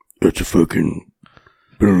It's been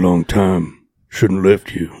a long time. Shouldn't have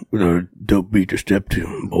left you with a dope beat to step to,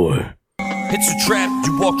 boy. It's a trap,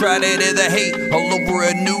 you walk right into the hate. All over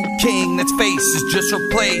a new king, that's face is just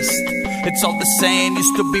replaced. It's all the same, you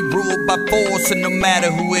still be ruled by force. And no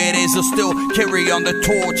matter who it is, they'll still carry on the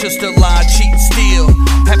torch. Just a lie, cheat, steal,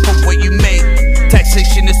 half of what you make.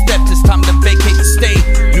 Taxation is theft, it's time to vacate the state.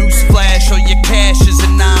 Newsflash, all your cash is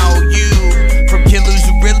an IOU. From killers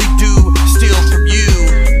who really do steal from you.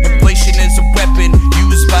 Inflation is a weapon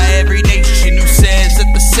used by every nation who says that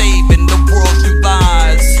they're saving the world through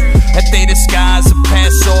lies. If they disguise and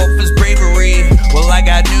pass off as bravery, well, I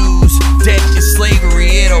got news. Debt is slavery.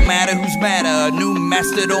 It don't matter who's madder. A new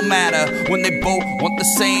master don't matter. When they both want the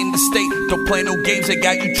same, the state don't play no games. They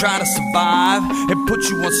got you trying to survive and put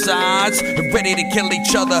you on sides and ready to kill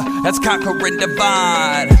each other. That's conquer and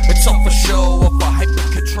divide. It's all for show or for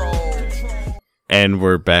hyper control. And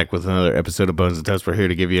we're back with another episode of Bones and Tubs. We're here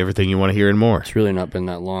to give you everything you want to hear and more. It's really not been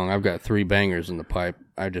that long. I've got 3 bangers in the pipe.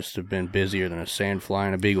 I just have been busier than a sandfly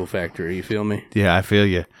in a beagle factory. You feel me? Yeah, I feel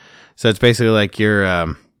you. So it's basically like you're...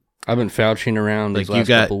 I've been fouching around like these last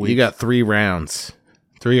couple weeks. You got 3 rounds,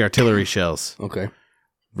 3 artillery shells. Okay.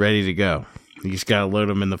 Ready to go. You just got to load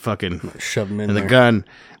them in the fucking... Shove them in the gun.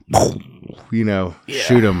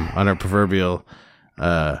 Shoot them on our proverbial...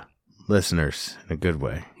 listeners in a good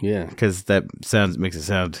way, because that makes it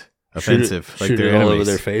sound offensive, like they're all over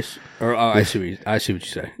their face. Or I see what you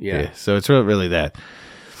say. Yeah. So it's really that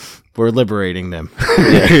we're liberating them.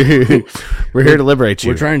 We're here to liberate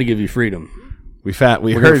you. We're trying to give you freedom. We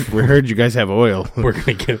heard you guys have oil. We're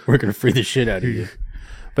gonna free the shit out of you.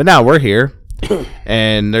 But now we're here,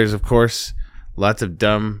 and there's of course lots of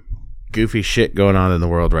dumb, goofy shit going on in the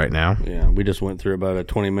world right now. Yeah, we just went through about a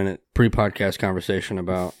 20-minute pre-podcast conversation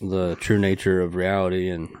about the true nature of reality,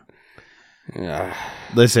 and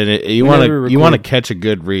listen, you want to catch a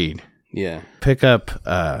good read. Yeah, pick up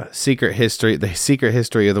Secret History, The Secret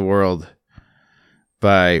History of the World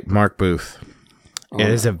by Mark Booth. It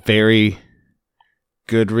is a very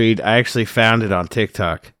good read. I actually found it on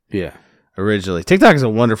TikTok. Yeah, originally TikTok is a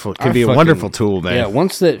wonderful tool, man. Yeah,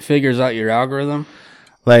 once that figures out your algorithm.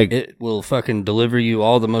 Like, it will fucking deliver you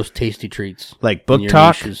all the most tasty treats. Like Book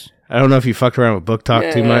Talk. Niches. I don't know if you fucked around with Book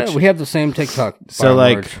Talk too much. We have the same TikTok. So,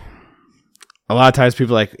 like, a lot of times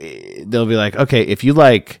people, they'll be like, okay, if you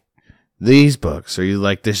like these books or you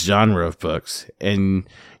like this genre of books and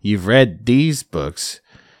you've read these books,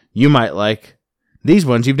 you might like these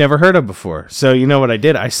ones you've never heard of before. So, you know what I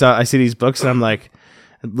did? I see these books and I'm like,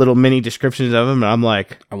 little mini descriptions of them, and I'm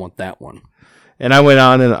like, I want that one. And I went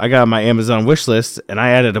on and I got my Amazon wish list and I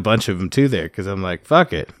added a bunch of them to there because I'm like,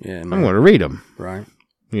 fuck it. Yeah, I'm going to read them. Right.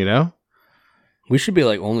 You know? We should be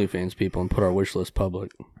like OnlyFans people and put our wish list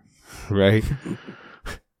public. Right?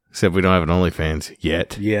 Except we don't have an OnlyFans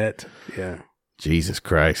yet. Yeah. Jesus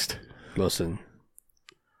Christ. Listen.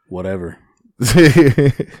 Whatever.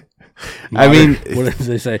 I mean, what does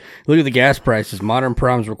they say? Look at the gas prices. Modern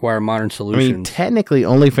problems require modern solutions. I mean, technically,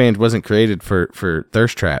 OnlyFans wasn't created for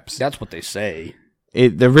thirst traps. That's what they say.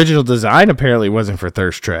 The original design apparently wasn't for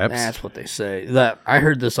thirst traps. That's what they say. I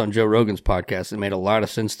heard this on Joe Rogan's podcast. It made a lot of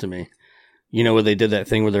sense to me. You know, where they did that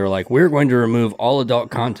thing where they were like, we're going to remove all adult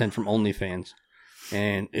content from OnlyFans.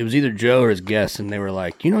 And it was either Joe or his guest, and they were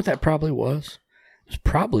like, you know what that probably was? It was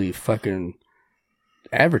probably fucking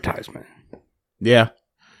advertisement. Yeah.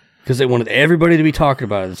 Because they wanted everybody to be talking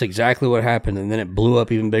about it. That's exactly what happened, and then it blew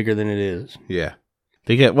up even bigger than it is. Yeah.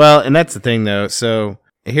 And that's the thing, though. So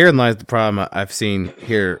herein lies the problem I've seen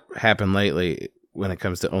here happen lately when it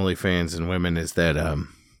comes to OnlyFans and women is that,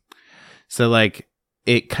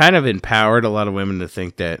 it kind of empowered a lot of women to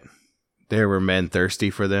think that there were men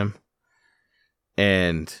thirsty for them.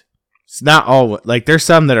 And it's not all, there's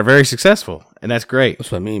some that are very successful, and that's great.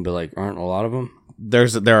 That's what I mean, but, aren't a lot of them?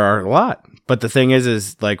 There are a lot. But the thing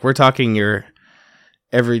is we're talking your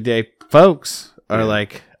everyday folks are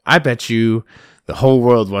like, I bet you the whole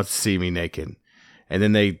world wants to see me naked. And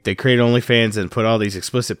then they create OnlyFans and put all these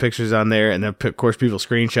explicit pictures on there. And then, of course, people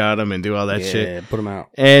screenshot them and do all that shit. Yeah, put them out.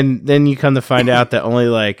 And then you come to find out that only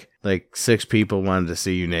like 6 people wanted to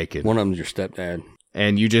see you naked. One of them's your stepdad.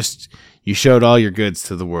 And you showed all your goods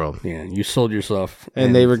to the world. Yeah, you sold yourself.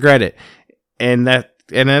 And they regret it. And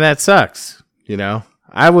that sucks, you know?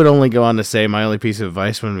 I would only go on to say my only piece of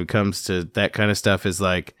advice when it comes to that kind of stuff is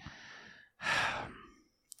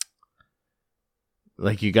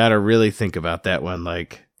you got to really think about that one.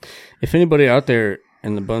 If anybody out there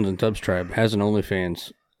in the Bones and Tubs tribe has an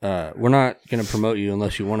OnlyFans we're not going to promote you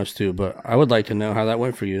unless you want us to, but I would like to know how that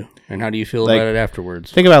went for you, and how do you feel Like, about it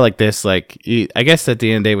afterwards? Think about it like this. Like, I guess at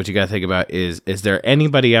the end of the day, what you got to think about is there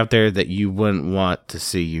anybody out there that you wouldn't want to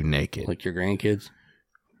see you naked? Like your grandkids?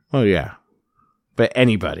 Oh, yeah. But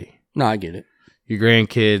anybody. No, I get it. Your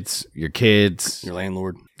grandkids, your kids. Your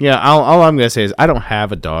landlord. Yeah, all I'm going to say is I don't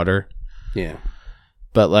have a daughter. Yeah.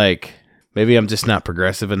 But, like, maybe I'm just not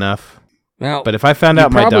progressive enough. Now, But if I found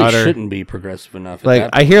out my daughter... shouldn't be progressive enough. Like,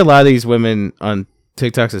 I hear a lot of these women on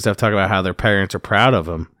TikToks and stuff talk about how their parents are proud of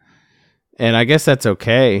them. And I guess that's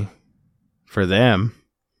okay for them.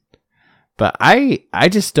 But I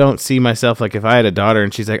just don't see myself, like, if I had a daughter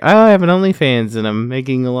and she's like, oh, I have an OnlyFans and I'm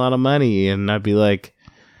making a lot of money. And I'd be like...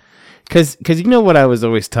 Because you know what I was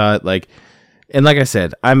always taught? Like, and like I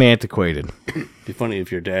said, I'm antiquated. It'd be funny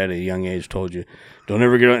if your dad at a young age told you, don't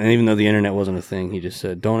ever get on, and even though the internet wasn't a thing, he just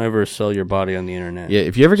said, don't ever sell your body on the internet. Yeah,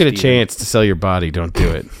 if you ever get a chance to sell your body, don't do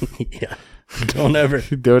it. Yeah. Don't ever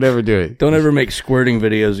do it. Don't ever make squirting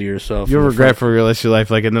videos of yourself. You'll regret for the rest of your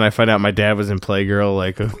life. Like, and then I find out my dad was in Playgirl.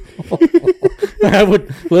 Like, I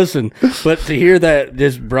would listen, but to hear that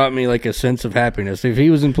just brought me like a sense of happiness. If he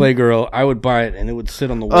was in Playgirl, I would buy it and it would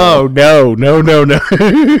sit on the wall. Oh no.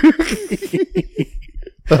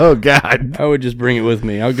 Oh God! I would just bring it with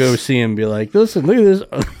me. I'll go see him and be like, listen, look at this,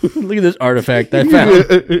 look at this artifact I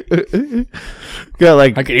found. Got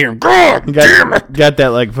like I can hear him. God damn it! Got that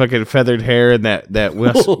like fucking feathered hair and that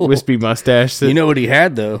wispy mustache. You know what he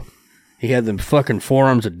had though? He had them fucking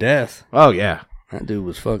forearms of death. Oh yeah, that dude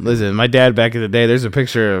was fucking. Listen, my dad back in the day. There's a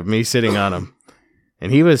picture of me sitting on him, and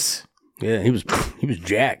he was. Yeah, he was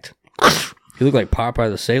jacked. He looked like Popeye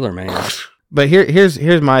the Sailor Man. But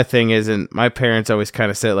here's my thing is, and my parents always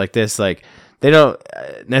kind of said it like this, like they don't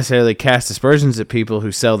necessarily cast aspersions at people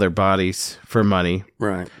who sell their bodies for money,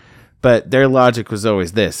 right? But their logic was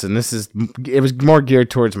always this, and it was more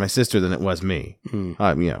geared towards my sister than it was me, you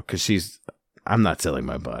know, because I'm not selling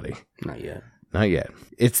my body, not yet.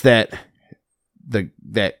 It's that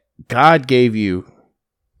that God gave you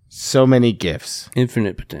so many gifts,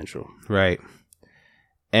 infinite potential, right?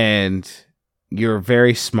 And you're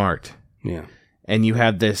very smart. Yeah. And you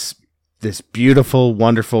have this beautiful,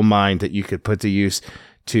 wonderful mind that you could put to use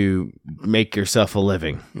to make yourself a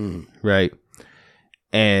living, right?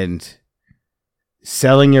 And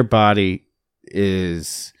selling your body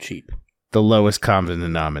is cheap. The lowest common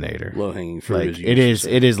denominator. Low hanging fruit. Like, it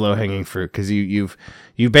is low hanging fruit because you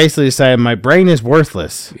basically decided my brain is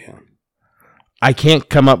worthless. Yeah. I can't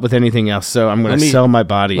come up with anything else, so I'm going to sell my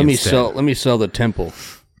body instead. Let me sell the temple.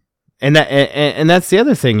 And that's the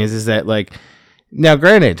other thing is that, like, now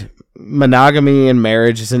granted, monogamy and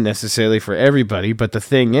marriage isn't necessarily for everybody, but the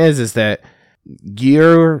thing is that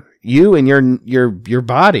you and your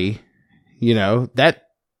body, you know, that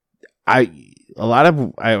I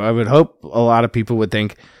would hope a lot of people would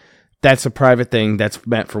think that's a private thing that's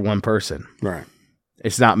meant for one person. Right.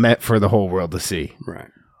 It's not meant for the whole world to see. Right.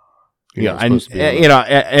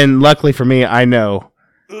 And luckily for me, I know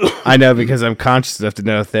because I'm conscious enough to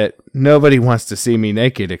know that nobody wants to see me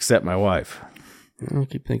naked except my wife. I don't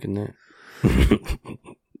keep thinking that.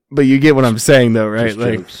 But you get what I'm saying, though, right? Just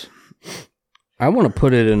jokes. I want to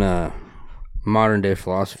put it in a modern day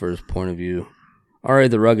philosopher's point of view. R.A.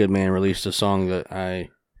 the Rugged Man released a song that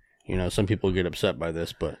some people get upset by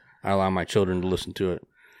this, but I allow my children to listen to it,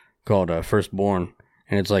 called Firstborn.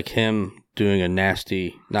 And it's like him doing a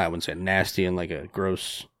nasty, I wouldn't say nasty in like a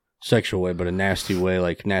gross sexual way, but a nasty way,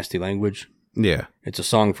 like nasty language. Yeah. It's a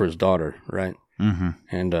song for his daughter, right? Mm-hmm.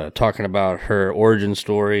 And talking about her origin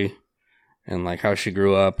story and like how she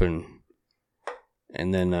grew up and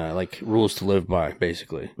then like rules to live by,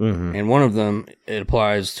 basically. Mm-hmm. And one of them, it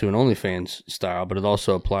applies to an OnlyFans style, but it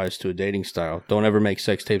also applies to a dating style. Don't ever make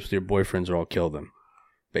sex tapes with your boyfriends or I'll kill them,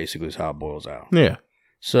 basically is how it boils out. Yeah.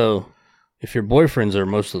 So if your boyfriends are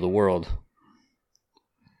most of the world,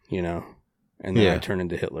 you know, and then I turn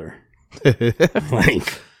into Hitler.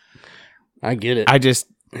 Like, I get it.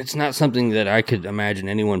 It's not something that I could imagine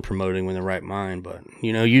anyone promoting with the right mind, but,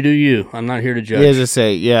 you know, you do you. I'm not here to judge. Yeah, just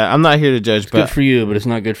say, I'm not here to judge. It's good for you, but it's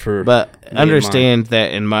not good for But understand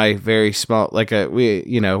that in my very small, like,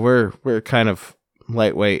 we're kind of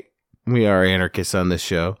lightweight. We are anarchists on this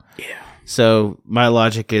show. Yeah. So my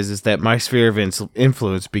logic is that my sphere of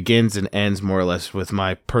influence begins and ends more or less with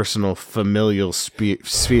my personal familial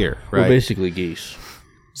sphere, right? We're basically geese.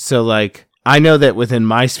 So, like, I know that within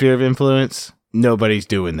my sphere of influence, nobody's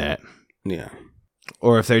doing that. Yeah.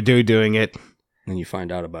 Or if they're doing it, and you find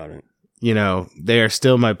out about it. You know, they are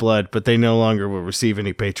still my blood, but they no longer will receive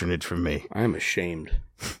any patronage from me. I am ashamed.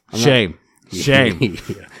 Shame.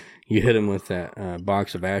 Yeah. You hit him with that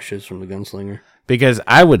box of ashes from the gunslinger. Because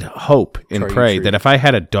I would hope and Try pray your that if I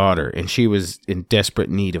had a daughter and she was in desperate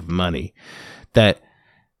need of money, that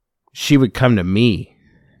she would come to me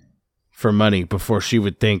for money before she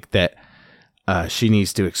would think that she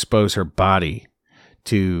needs to expose her body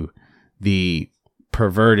to the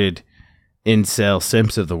perverted incel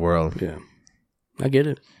simps of the world. Yeah, I get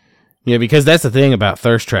it. Yeah, because that's the thing about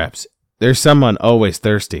thirst traps. There's someone always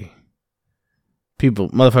thirsty.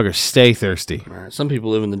 Motherfuckers stay thirsty. Right. Some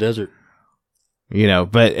people live in the desert. You know,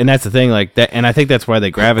 and that's the thing, like that, and I think that's why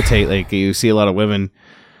they gravitate. Like you see a lot of women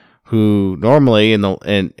who normally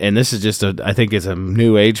and this is just I think it's a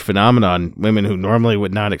new age phenomenon. Women who normally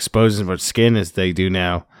would not expose as much skin as they do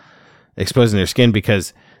now, exposing their skin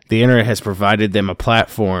because the internet has provided them a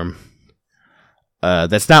platform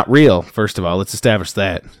that's not real. First of all, let's establish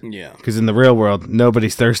that. Yeah. Because in the real world,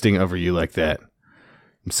 nobody's thirsting over you like that.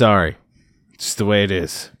 I'm sorry, it's just the way it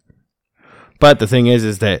is. But the thing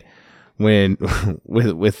is that when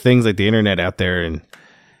with things like the internet out there, and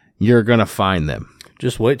you're gonna find them.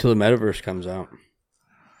 Just wait till the metaverse comes out.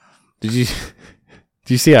 Did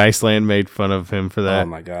you see Iceland made fun of him for that? Oh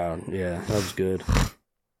my god, yeah, that was good.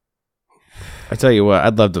 I tell you what,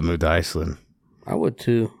 I'd love to move to Iceland. I would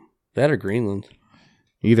too. That or Greenland.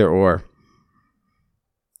 Either or.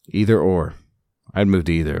 I'd move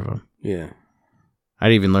to either of them. Yeah.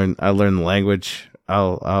 I'd learn the language.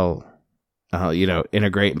 I'll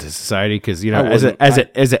integrate into society because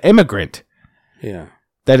as an immigrant, yeah,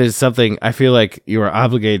 that is something I feel like you are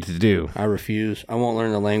obligated to do. I refuse. I won't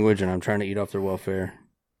learn the language, and I'm trying to eat off their welfare.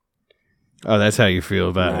 Oh, that's how you feel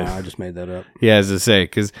about it. I just made that up. Yeah, as I say,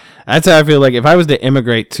 because that's how I feel like if I was to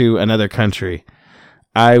immigrate to another country,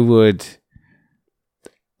 I would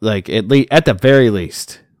like at the very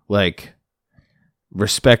least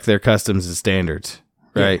respect their customs and standards.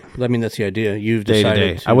 Right. Yeah, I mean, that's the idea. You've Day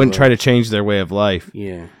decided to day. I wouldn't try to change their way of life.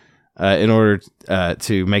 Yeah. In order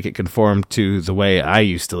to make it conform to the way I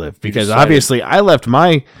used to live. Because obviously I left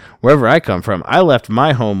wherever I come from, I left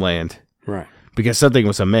my homeland. Right. Because something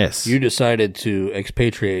was amiss. You decided to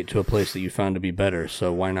expatriate to a place that you found to be better,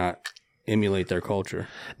 so why not emulate their culture?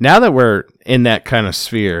 Now that we're in that kind of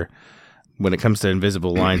sphere, when it comes to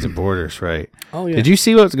invisible lines and borders, right? Oh, yeah. Did you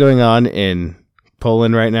see what's going on in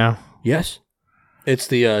Poland right now? Yes. It's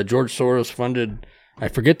the George Soros funded. I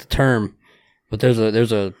forget the term, but there's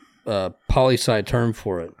a poli-sci term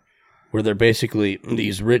for it, where they're basically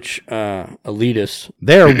these rich elitists.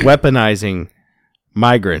 They are weaponizing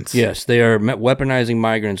migrants. Yes, they are weaponizing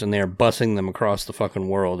migrants, and they are busing them across the fucking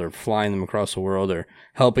world, or flying them across the world, or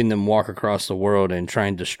helping them walk across the world and try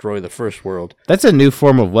and destroy the first world. That's a new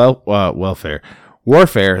form of warfare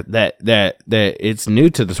that it's new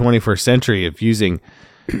to the 21st century of using.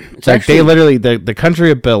 It's like actually, they literally the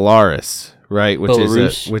country of Belarus, right? Which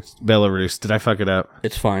Belarus. Is Belarus. Did I fuck it up?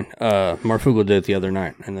 It's fine. Marfugo did it the other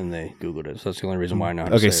night, and then they Googled it. So that's the only reason why I know.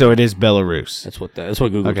 Okay, so it is Belarus. That's what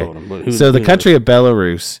Google told them. But so the country of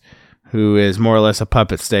Belarus, who is more or less a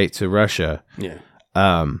puppet state to Russia,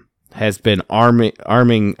 has been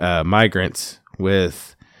arming migrants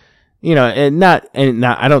with, and not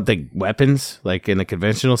I don't think weapons like in the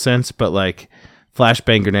conventional sense, but like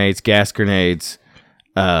flashbang grenades, gas grenades.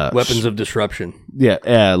 Weapons of disruption.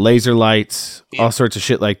 Yeah, laser lights, all sorts of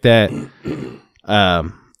shit like that, in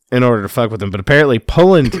order to fuck with them. But apparently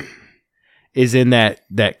Poland is in that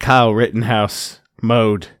Kyle Rittenhouse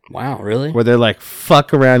mode. Wow, really? Where they're like,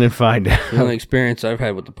 fuck around and find out. The only experience I've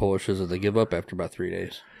had with the Polish is that they give up after about 3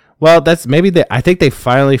 days. Well, that's I think they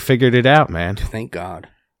finally figured it out, man. Thank God.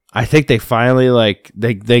 I think they finally,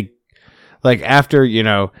 they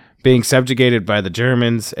after, being subjugated by the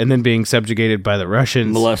Germans and then being subjugated by the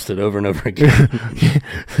Russians, molested over and over again.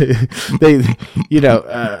 It's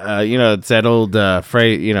that old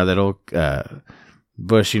phrase, that old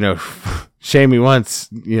Bush, shame me once,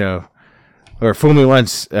 or fool me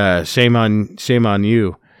once, shame on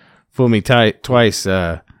you, fool me twice.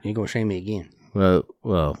 You ain't gonna shame me again.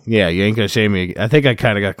 Well, yeah, you ain't gonna shame me. I think I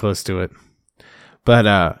kind of got close to it, but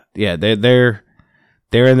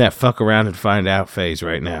they're in that fuck around and find out phase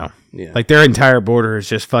right now. Yeah. Like their entire border is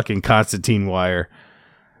just fucking Constantine wire,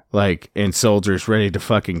 and soldiers ready to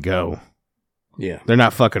fucking go. Yeah. They're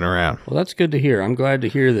not fucking around. Well, that's good to hear. I'm glad to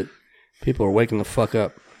hear that people are waking the fuck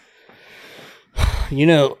up.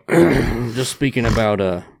 Just speaking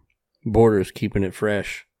about borders, keeping it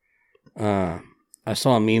fresh, I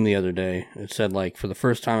saw a meme the other day. It said, for the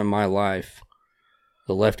first time in my life,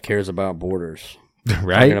 the left cares about borders.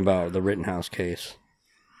 Right? Talking about the Rittenhouse case.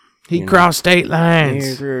 He crossed state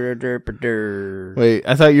lines. Wait,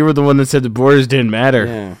 I thought you were the one that said the borders didn't matter.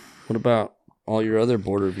 Yeah. What about all your other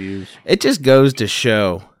border views? It just goes to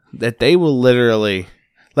show that they will literally,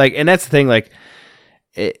 like, and that's the thing, like,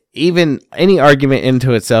 even any argument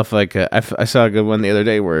into itself, like, I saw a good one the other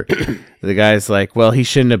day where the guy's like, well, he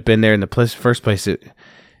shouldn't have been there in the first place.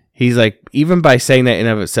 He's like, even by saying that in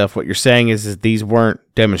of itself, what you're saying is these weren't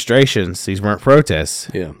demonstrations, these weren't protests,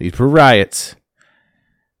 these were riots,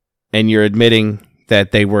 and you're admitting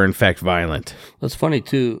that they were in fact violent. That's funny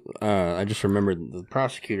too. I just remembered the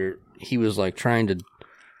prosecutor. He was like trying to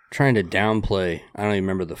downplay. I don't even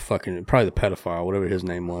remember probably the pedophile, whatever his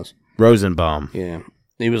name was. Rosenbaum. Yeah,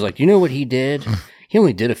 he was like, you know what he did? He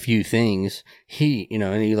only did a few things. And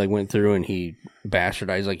he like went through and he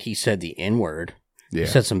bastardized. Like he said the N-word. Yeah. He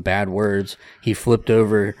said some bad words. He flipped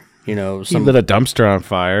over. He lit a dumpster on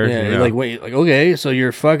fire. Yeah, like wait, like okay, so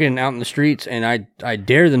you're fucking out in the streets, and I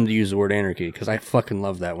dare them to use the word anarchy because I fucking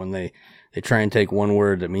love that when they try and take one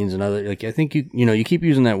word that means another. Like I think you keep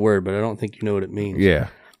using that word, but I don't think you know what it means. Yeah,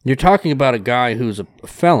 you're talking about a guy who's a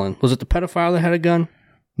felon. Was it the pedophile that had a gun?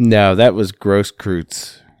 No, that was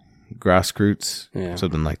Grosskreutz, yeah,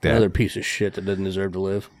 something like that. Another piece of shit that doesn't deserve to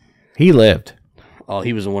live. He lived. Oh,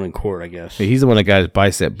 he was the one in court, I guess. He's the one that got his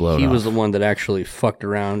bicep blown off. He was the one that actually fucked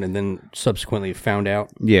around and then subsequently found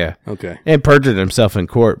out? Yeah. Okay. And perjured himself in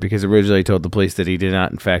court because originally he told the police that he did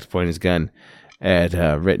not, in fact, point his gun at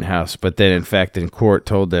Rittenhouse. But then, in fact, in court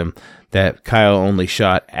told them that Kyle only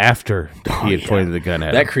shot after he had pointed the gun at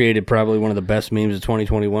him. That created probably one of the best memes of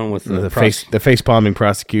 2021 with the face-palming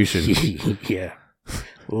prosecution. Yeah.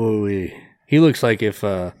 Ooh, he looks like if...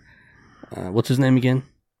 what's his name again?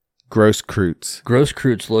 Grosskreutz.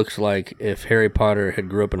 Grosskreutz looks like if Harry Potter had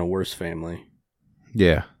grew up in a worse family.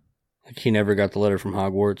 Yeah. Like he never got the letter from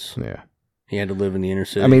Hogwarts. Yeah. He had to live in the inner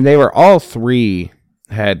city. I mean, they were all three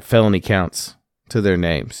had felony counts to their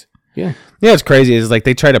names. Yeah. Yeah, it's crazy. It's like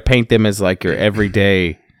they try to paint them as like your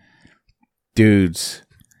everyday dudes.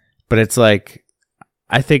 But it's like,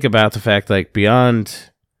 I think about the fact like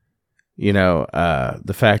beyond,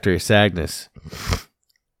 the Factory of Sadness,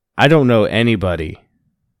 I don't know anybody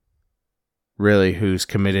really who's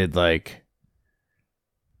committed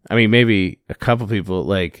maybe a couple people,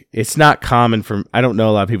 like it's not common I don't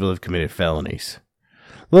know a lot of people who have committed felonies,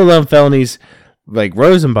 let alone felonies like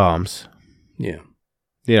Rosenbaum's. Yeah.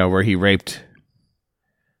 Where he raped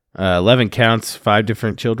 11 counts, 5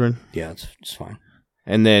 different children. Yeah, it's fine.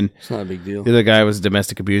 And then it's not a big deal. The other guy was a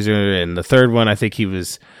domestic abuser, and the third one I think he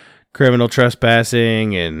was criminal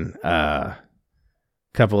trespassing and a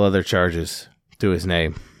couple other charges to his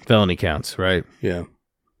name. Felony counts, right? Yeah.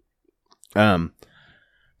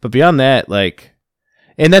 But beyond that, like,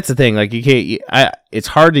 and that's the thing, like, you can't, it's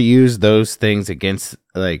hard to use those things against,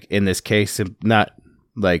 like, in this case, not,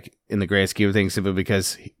 like, in the grand scheme of things, simply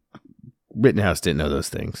because Rittenhouse didn't know those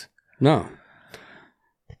things. No.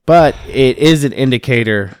 But it is an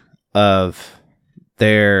indicator of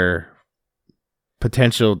their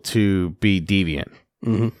potential to be deviant.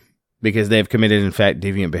 Mm-hmm. Because they've committed, in fact,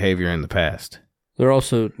 deviant behavior in the past. They're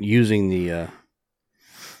also using the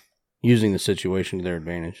situation to their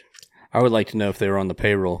advantage. I would like to know if they were on the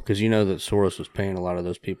payroll, because you know that Soros was paying a lot of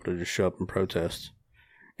those people to just show up and protest.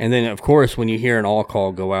 And then, of course, when you hear an all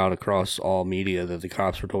call go out across all media that the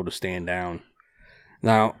cops were told to stand down.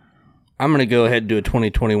 Now, I'm going to go ahead and do a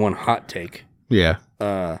 2021 hot take. Yeah.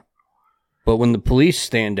 But when the police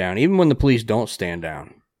stand down, even when the police don't stand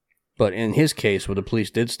down, but in his case, where the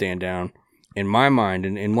police did stand down, in my mind,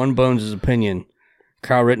 and in one Bones' opinion,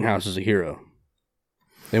 Kyle Rittenhouse is a hero.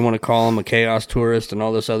 They want to call him a chaos tourist and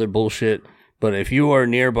all this other bullshit, but if you are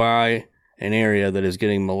nearby an area that is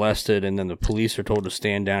getting molested and then the police are told to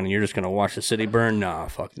stand down and you're just going to watch the city burn, nah,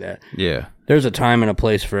 fuck that. Yeah. There's a time and a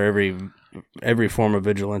place for every form of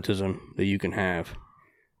vigilantism that you can have.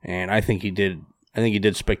 And I think he did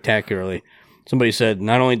spectacularly. Somebody said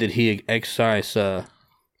not only did he exercise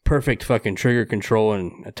perfect fucking trigger control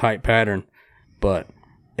in a tight pattern, but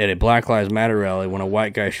at a Black Lives Matter rally, when a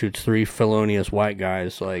white guy shoots 3 felonious white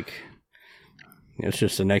guys, like, it's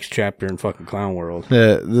just the next chapter in fucking clown world.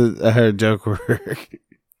 I heard a joke where,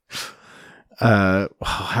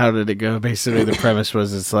 how did it go? Basically, the premise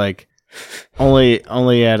was it's like only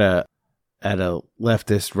at a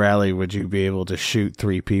leftist rally would you be able to shoot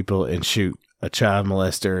 3 people and shoot a child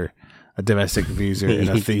molester, a domestic abuser, and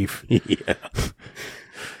a thief. Yeah.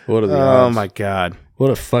 What are the odds? Oh my god. What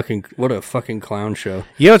a fucking clown show.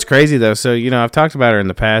 You know what's crazy though? So, I've talked about her in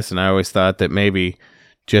the past and I always thought that maybe,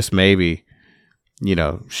 just maybe,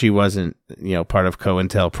 she wasn't, part of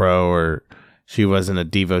COINTELPRO or she wasn't a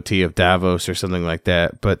devotee of Davos or something like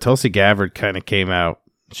that. But Tulsi Gabbard kind of came out.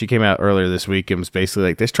 She came out earlier this week and was basically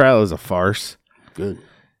like, this trial is a farce. Good.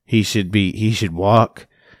 He should walk.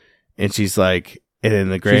 And she's like, And in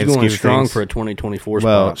the grand She's going scheme of strong things, for a 2024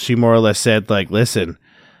 well, spot. she more or less said, like, listen,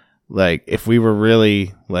 like, if we were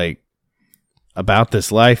really, like, about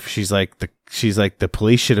this life, she's like, the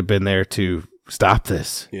police should have been there to stop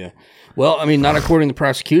this. Yeah. Well, I mean, not according to the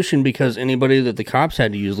prosecution, because anybody that the cops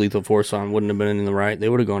had to use lethal force on wouldn't have been in the right. They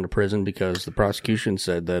would have gone to prison because the prosecution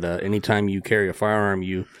said that anytime you carry a firearm,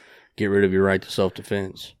 you get rid of your right to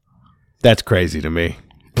self-defense. That's crazy to me.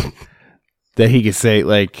 That he could say,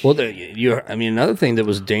 like... Well, another thing that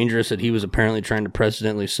was dangerous that he was apparently trying to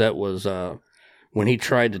precedently set was when he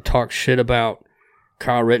tried to talk shit about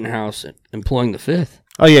Kyle Rittenhouse employing the Fifth.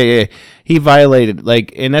 Oh, yeah. He violated,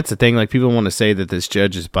 like, and that's the thing, like, people want to say that this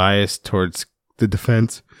judge is biased towards the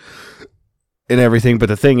defense and everything, but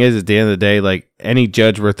the thing is, at the end of the day, like, any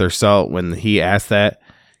judge worth their salt, when he asked that,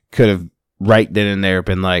 could have right then and there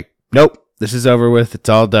been like, nope, this is over with, it's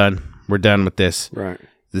all done, we're done with this. Right.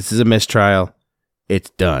 This is a mistrial. It's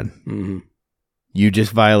done. Mm-hmm. You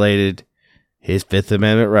just violated his Fifth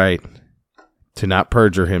Amendment right to not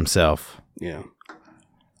perjure himself. Yeah.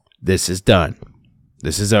 This is done.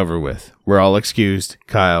 This is over with. We're all excused.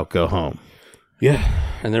 Kyle, go home. Yeah.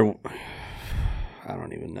 And I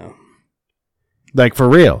don't even know. Like, for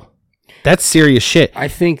real. That's serious shit. I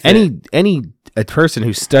think that a person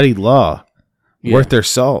who studied law worth their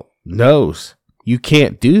salt knows you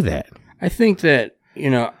can't do that. I think that,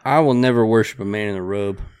 I will never worship a man in a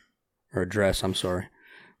robe or a dress, I'm sorry.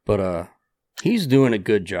 But he's doing a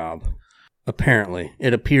good job. Apparently.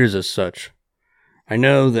 It appears as such. I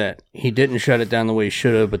know that he didn't shut it down the way he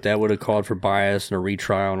should have, but that would have called for bias and a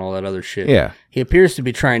retrial and all that other shit. Yeah. He appears to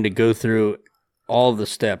be trying to go through all of the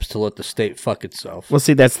steps to let the state fuck itself. Well,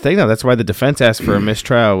 see, that's the thing, though. That's why the defense asked for a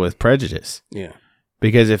mistrial with prejudice. Yeah.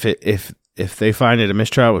 Because if they find it a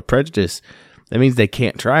mistrial with prejudice, that means they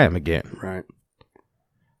can't try him again. Right.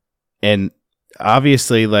 And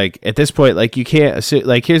obviously, like, at this point, like, you can't assume,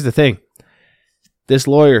 like, here's the thing. This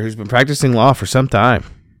lawyer who's been practicing law for some time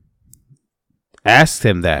asked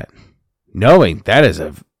him that, knowing that is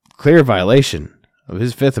a clear violation of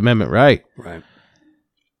his Fifth Amendment right. Right.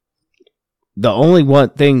 The only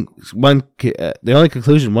the only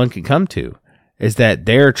conclusion one can come to is that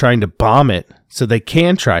they're trying to bomb it so they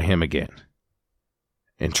can try him again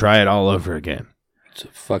and try it all over again. It's a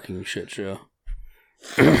fucking shit show.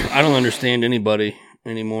 I don't understand anybody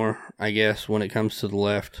anymore, I guess, when it comes to the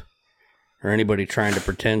left or anybody trying to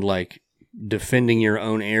pretend like defending your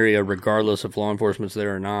own area, regardless if law enforcement's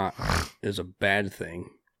there or not, is a bad thing.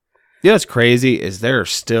 You know what's crazy is there are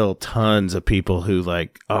still tons of people who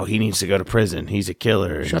like, oh, he needs to go to prison. He's a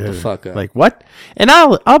killer. Shut the fuck up. Like, what? And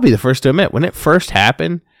I'll be the first to admit, when it first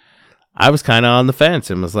happened, I was kind of on the fence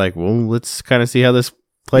and was like, well, let's kind of see how this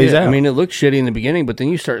plays out. I mean, it looked shitty in the beginning, but then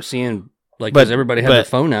you start seeing, like, because everybody has their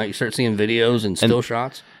phone out, you start seeing videos and still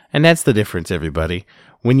shots. And that's the difference, everybody.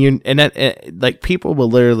 When like, people will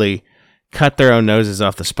literally cut their own noses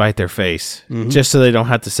off to spite their face, just so they don't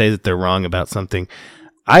have to say that they're wrong about something.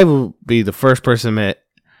 I will be the first person to admit,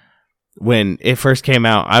 when it first came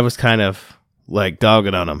out, I was kind of like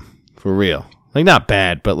dogging on him for real. Like, not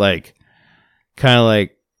bad, but like, kind of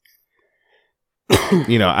like,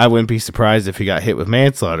 I wouldn't be surprised if he got hit with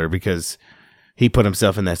manslaughter because he put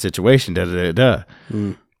himself in that situation.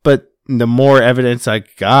 But the more evidence I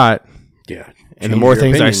got, and the more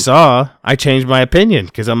things I saw, I changed my opinion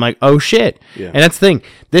because I'm like, oh shit. Yeah. And that's the thing.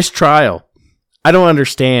 This trial, I don't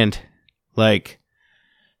understand, like,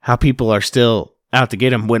 how people are still out to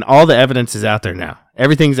get him when all the evidence is out there now.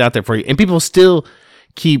 Everything's out there for you. And people still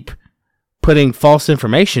keep putting false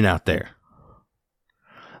information out there.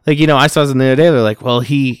 Like, I saw something the other day. They're like, well,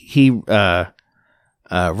 he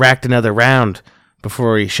racked another round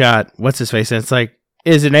before he shot what's-his-face. And it's like,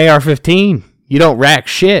 it's an AR-15. You don't rack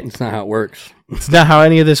shit. It's not how it works. It's not how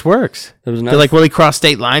any of this works. They're like, well, he crossed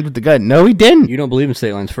state lines with the gun. No, he didn't. You don't believe in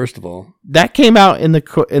state lines, first of all. That came out in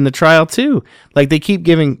the trial too. Like, they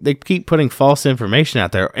keep putting false information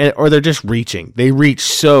out there, or they're just reaching. They reach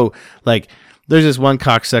so, like, there's this one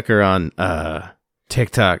cocksucker on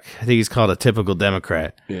TikTok. I think he's called a typical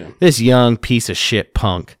Democrat. Yeah. This young piece of shit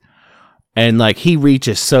punk, and like, he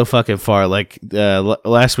reaches so fucking far. Like,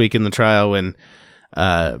 last week in the trial when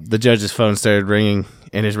the judge's phone started ringing.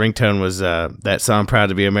 And his ringtone was that song, Proud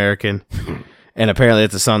to be American. And apparently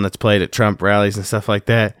it's a song that's played at Trump rallies and stuff like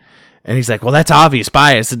that. And he's like, well, that's obvious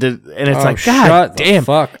bias. And it's like, God damn,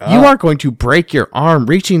 you are going to break your arm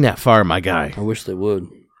reaching that far, my guy. I wish they would.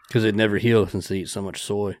 Because it'd never heal since they eat so much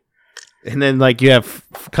soy. And then, like, you have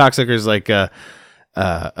cocksuckers like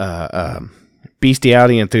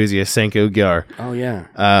bestiality enthusiast, Cenk Uygur. Oh, yeah.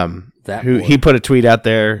 He put a tweet out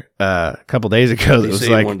there a couple days ago that was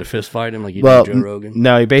like, he wanted to fist fight him like you did Joe Rogan.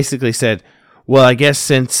 No, he basically said, Well, I guess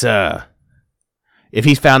since if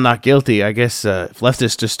he's found not guilty, I guess if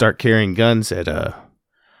leftists just start carrying guns at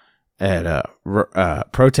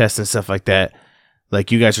protests and stuff like that, like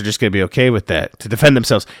you guys are just going to be okay with that to defend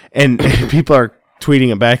themselves. And people are tweeting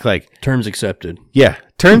him back like, terms accepted. Yeah,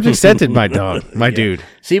 terms accepted, my dog, my dude.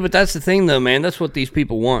 See, but that's the thing, though, man. That's what these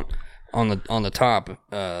people want on the top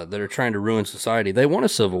that are trying to ruin society. They want a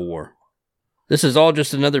civil war. This is all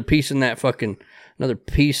just another piece in that another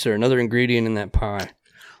piece or another ingredient in that pie.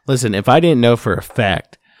 Listen, if I didn't know for a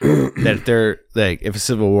fact that if a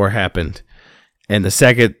civil war happened, and the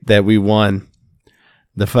second that we won,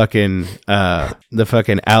 the fucking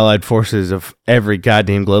allied forces of every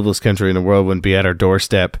goddamn globalist country in the world wouldn't be at our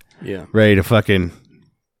doorstep, ready to fucking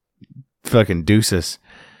deuce us.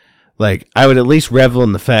 Like, I would at least revel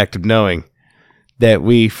in the fact of knowing that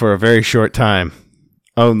we, for a very short time,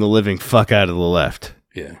 own the living fuck out of the left.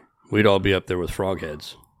 Yeah, we'd all be up there with frog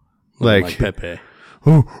heads, like Pepe.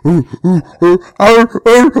 I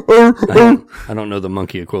don't know the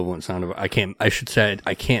monkey equivalent sound of it. I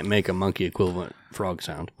can't make a monkey equivalent frog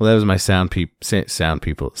sound. Well, that was my sand people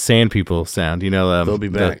sound. You know, they'll be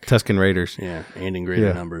back. The Tuscan Raiders. Yeah, and in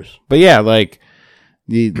greater numbers. But yeah, like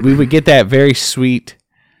we would get that very sweet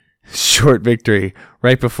short victory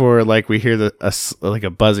right before, like, we hear a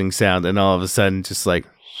buzzing sound, and all of a sudden, just like,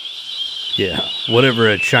 whatever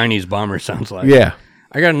a Chinese bomber sounds like. Yeah.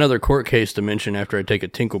 I got another court case to mention after I take a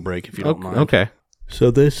tinkle break, if you don't mind. Okay. So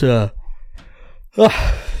this, I want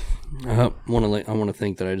to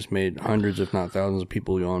think that I just made hundreds, if not thousands, of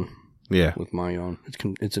people yawn. Yeah. With my yawn,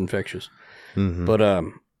 it's infectious. Mm-hmm. But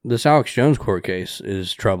this Alex Jones court case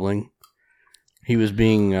is troubling. He was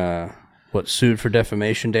being sued for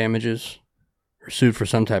defamation damages, or sued for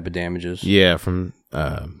some type of damages. Yeah, from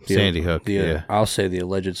Sandy Hook. I'll say the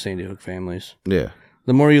alleged Sandy Hook families. Yeah.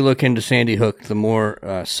 The more you look into Sandy Hook, the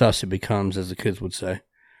more sus it becomes, as the kids would say.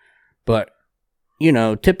 But,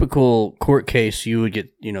 typical court case, you would get,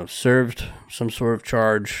 served some sort of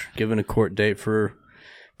charge, given a court date for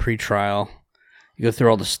pre-trial. You go through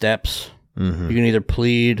all the steps. Mm-hmm. You can either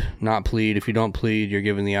plead, not plead. If you don't plead, you're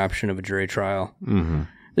given the option of a jury trial. Mm-hmm.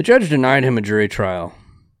 The judge denied him a jury trial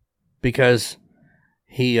because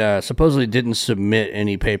he supposedly didn't submit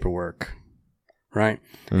any paperwork. Right?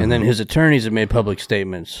 Mm-hmm. And then his attorneys have made public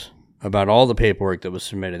statements about all the paperwork that was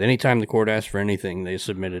submitted. Anytime the court asked for anything, they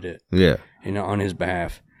submitted it. Yeah. On his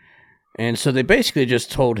behalf. And so they basically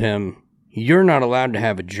just told him, you're not allowed to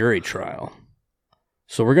have a jury trial.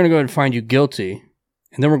 So we're going to go ahead and find you guilty,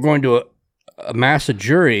 and then we're going to amass a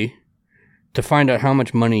jury to find out how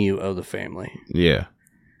much money you owe the family. Yeah.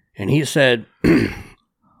 And he said,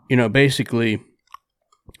 basically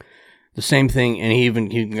the same thing, and he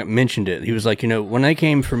mentioned it. He was like, when they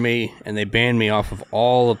came for me and they banned me off of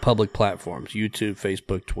all the public platforms, YouTube,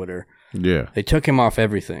 Facebook, Twitter, they took him off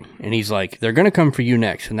everything. And he's like, they're going to come for you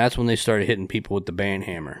next. And that's when they started hitting people with the ban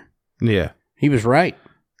hammer. Yeah. He was right.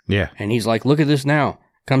 Yeah. And he's like, look at this now.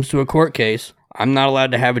 Comes to a court case, I'm not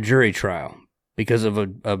allowed to have a jury trial because of a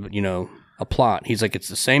plot. He's like, it's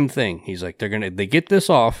the same thing. He's like, they get this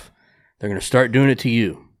off, they're going to start doing it to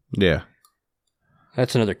you. Yeah.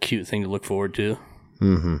 That's another cute thing to look forward to.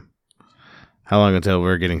 Mm-hmm. How long until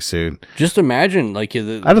we're getting sued? Just imagine, I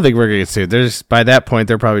don't think we're gonna get sued. By that point,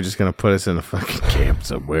 they're probably just gonna put us in a fucking camp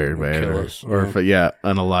somewhere, man,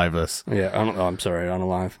 unalive us. Yeah, I'm sorry,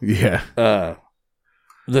 unalive. Yeah.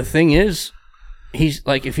 The thing is, he's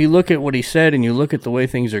like, if you look at what he said and you look at the way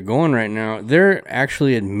things are going right now, they're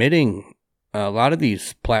actually admitting. A lot of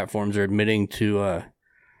these platforms are admitting to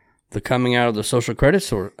the coming out of the social credit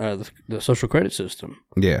the social credit system.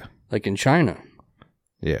 Yeah. Like in China.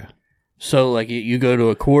 Yeah. So, you go to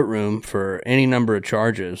a courtroom for any number of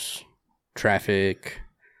charges, traffic,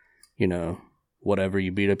 whatever,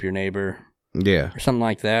 you beat up your neighbor. Yeah. Or something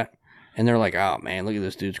like that. And they're like, oh, man, look at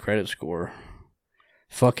this dude's credit score.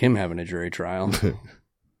 Fuck him having a jury trial.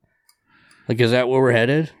 Is that where we're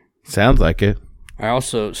headed? Sounds like it. I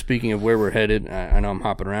also, speaking of where we're headed, I know I'm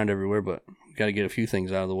hopping around everywhere, but we got to get a few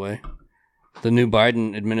things out of the way. The new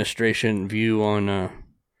Biden administration view on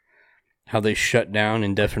how they shut down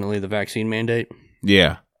indefinitely the vaccine mandate.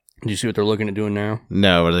 Yeah. Do you see what they're looking at doing now?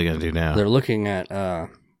 No, what are they going to do now? They're looking at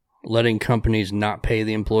letting companies not pay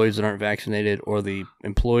the employees that aren't vaccinated, or the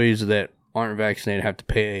employees that aren't vaccinated have to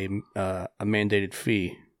pay a mandated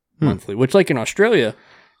fee monthly, which, in Australia,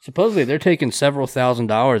 supposedly they're taking several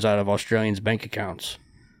 $1,000s out of Australians' bank accounts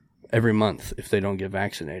every month if they don't get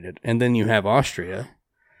vaccinated. And then you have Austria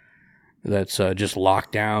that's just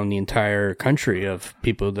locked down the entire country of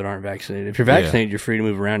people that aren't vaccinated. If you're vaccinated, you're free to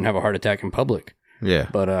move around and have a heart attack in public. Yeah.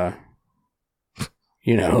 But,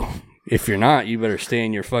 if you're not, you better stay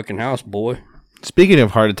in your fucking house, boy. Speaking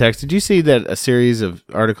of heart attacks, did you see that a series of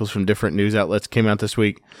articles from different news outlets came out this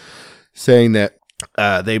week saying that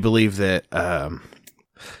they believe that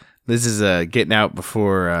this is getting out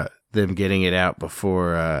before them getting it out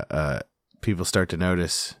before people start to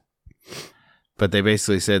notice? But they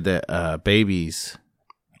basically said that babies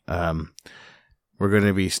were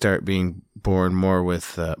going to start being born more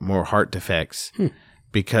with more heart defects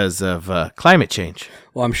because of climate change.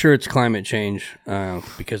 Well, I'm sure it's climate change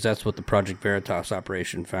because that's what the Project Veritas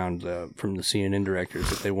operation found from the CNN directors,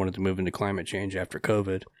 that they wanted to move into climate change after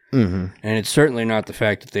COVID. Mm-hmm. And it's certainly not the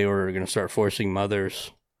fact that they were going to start forcing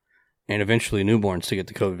mothers and eventually newborns to get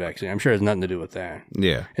the COVID vaccine. I'm sure it has nothing to do with that.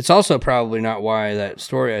 Yeah. It's also probably not why that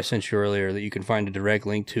story I sent you earlier that you can find a direct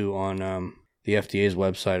link to on the FDA's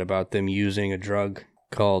website about them using a drug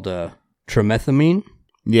called trimethamine.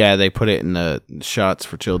 Yeah, they put it in the shots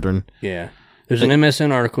for children. Yeah. There's an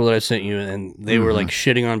MSN article that I sent you, and they were like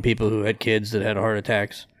shitting on people who had kids that had heart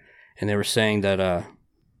attacks. And they were saying that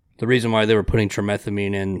the reason why they were putting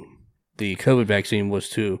trimethamine in the COVID vaccine was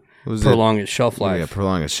to prolong its shelf life. Yeah,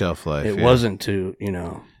 prolong its shelf life. It wasn't to,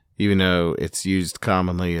 even though it's used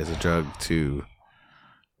commonly as a drug to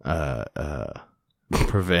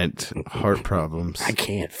prevent heart problems. I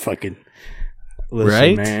can't fucking listen,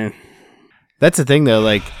 right? Man. That's the thing, though.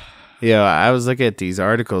 Like, I was looking at these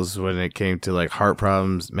articles when it came to like heart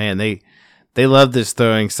problems. Man, they love this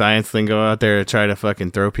throwing science lingo out there to try to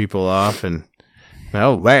fucking throw people off. And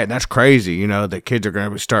oh man, that's crazy. That kids are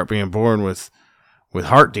going to start being born with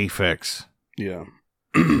heart defects. Yeah,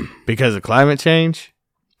 because of climate change.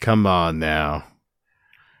 Come on now.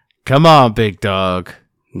 Come on, big dog.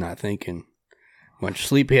 Not thinking. Bunch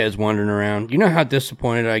of sleepyheads wandering around. You know how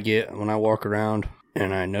disappointed I get when I walk around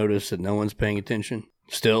and I notice that no one's paying attention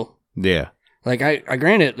still? Yeah. Like, I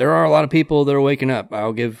granted, there are a lot of people that are waking up.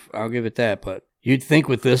 I'll give it that. But you'd think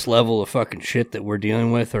with this level of fucking shit that we're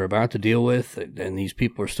dealing with or about to deal with, and these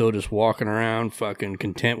people are still just walking around fucking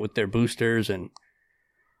content with their boosters and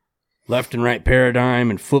left and right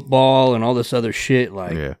paradigm and football and all this other shit.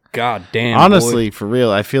 Like, yeah. God damn. Honestly, boy. For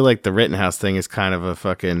real, I feel like the Rittenhouse thing is kind of a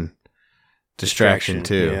fucking distraction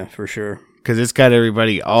too. Yeah, for sure. Because it's got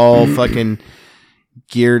everybody all fucking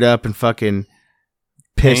geared up and fucking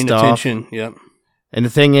pissed paying off. Attention. Yep. And the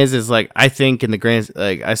thing is like, I think in the grand,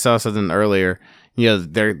 like I saw something earlier,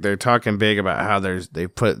 they're talking big about how they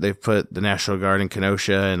put the National Guard in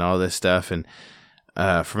Kenosha and all this stuff. And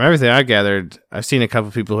from everything I gathered, I've seen a couple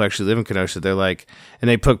of people who actually live in Kenosha. They're like, and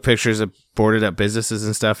they put pictures of boarded up businesses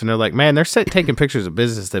and stuff. And they're like, man, they're taking pictures of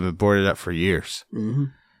businesses that have been boarded up for years. Mm-hmm.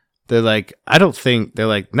 They're like,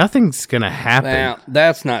 nothing's going to happen. Now,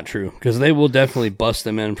 that's not true, because they will definitely bust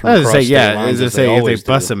them in from across state lines. If they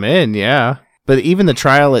bust them in, yeah. But even the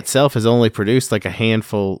trial itself has only produced like a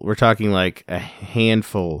handful. We're talking like a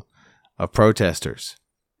handful of protesters,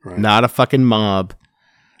 right. Not a fucking mob.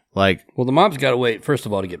 Like, well, the mob's got to wait, first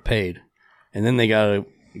of all, to get paid, and then they got to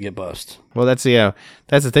get bust. Well, that's the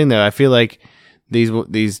thing, though. I feel like these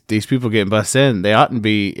people getting busted in, they oughtn't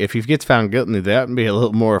be, if he gets found guilty, they oughtn't be a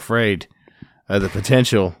little more afraid of the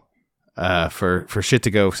potential for shit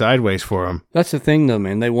to go sideways for them. That's the thing, though,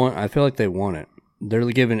 man. I feel like they want it. They're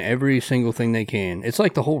giving every single thing they can. It's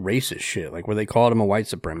like the whole racist shit, like where they called him a white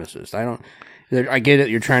supremacist. I get it.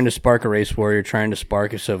 You're trying to spark a race war. You're trying to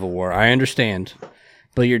spark a civil war. I understand.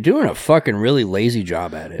 But you're doing a fucking really lazy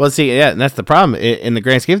job at it. Well, see, yeah, and that's the problem. In the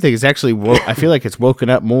grand scheme of things, it's actually, I feel like it's woken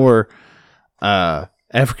up more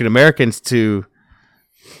African Americans to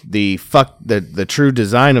the true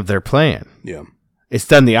design of their plan. Yeah. It's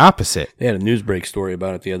done the opposite. They had a Newsbreak story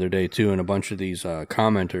about it the other day, too, and a bunch of these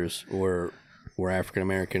commenters were African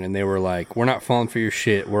American, and they were like, we're not falling for your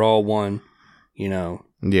shit. We're all one,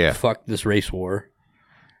 Yeah. Fuck this race war.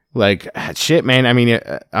 Like, shit, man. I mean,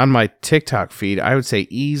 on my TikTok feed, I would say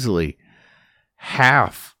easily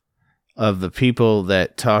half of the people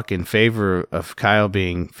that talk in favor of Kyle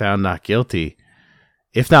being found not guilty,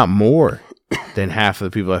 if not more than half of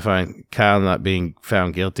the people I find Kyle not being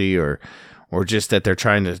found guilty, or just that they're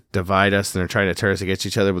trying to divide us and they're trying to turn us against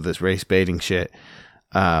each other with this race baiting shit,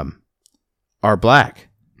 are black.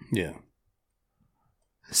 Yeah.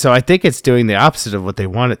 So I think it's doing the opposite of what they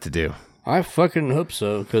want it to do. I fucking hope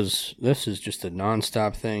so, because this is just a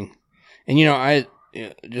nonstop thing. And,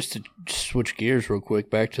 just to switch gears real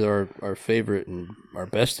quick, back to our favorite and our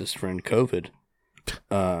bestest friend, COVID.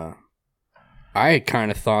 I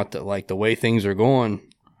kind of thought that, like, the way things are going,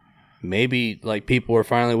 maybe, like, people are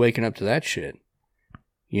finally waking up to that shit.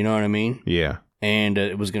 You know what I mean? Yeah. And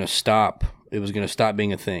it was going to stop. It was going to stop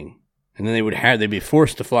being a thing. And then they'd be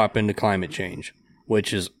forced to flop into climate change,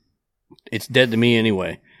 which is, it's dead to me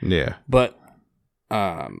anyway. Yeah. But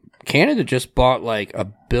I Canada just bought like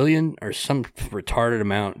 1 billion or some retarded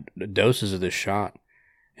amount of doses of this shot.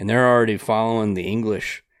 And they're already following the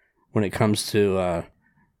English when it comes to,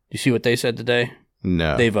 you see what they said today?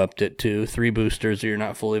 No. They've upped it to 3 boosters or you're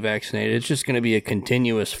not fully vaccinated. It's just going to be a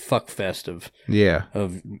continuous fuckfest of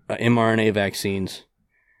mRNA vaccines.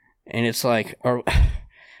 And it's like,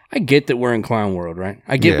 I get that we're in clown world, right?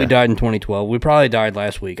 I get we died in 2012. We probably died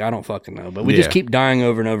last week. I don't fucking know. But we just keep dying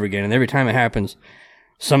over and over again. And every time it happens,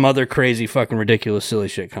 some other crazy fucking ridiculous silly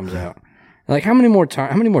shit comes out. Like, how many more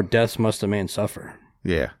deaths must a man suffer?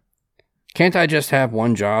 Yeah. Can't I just have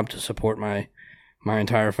one job to support my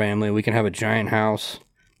entire family? We can have a giant house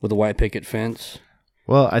with a white picket fence.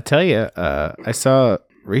 Well, I tell you, I saw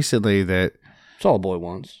recently that it's all a boy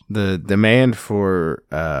wants. The demand for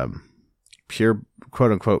pure,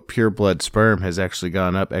 quote unquote, pure blood sperm has actually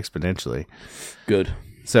gone up exponentially. Good.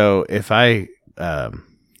 So if I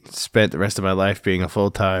spent the rest of my life being a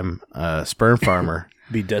full-time sperm farmer,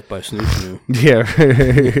 be death by snoo. Yeah.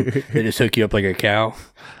 They just hook you up like a cow.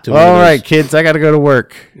 All right, kids, I got to go to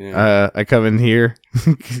work. Yeah. I come in here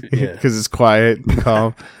because it's quiet and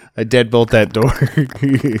calm. I deadbolt that door.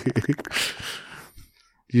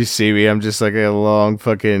 You see me? I'm just like a long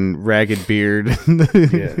fucking ragged beard.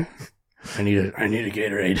 Yeah. I need a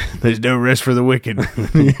Gatorade. There's no rest for the wicked.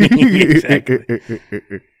 Exactly.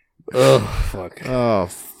 Oh, fuck. Oh,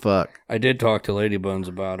 fuck. I did talk to Lady Bones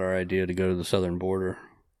about our idea to go to the southern border.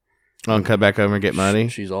 I'll come back over and get money?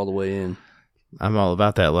 She's all the way in. I'm all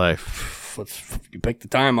about that life. You pick the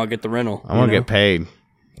time, I'll get the rental. I want to get paid.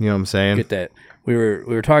 You know what I'm saying? Get that. We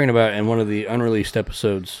were talking about in one of the unreleased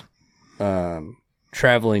episodes,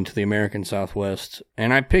 traveling to the American Southwest,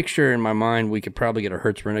 and I picture in my mind we could probably get a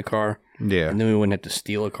Hertz rent-a-car. Yeah. And then we wouldn't have to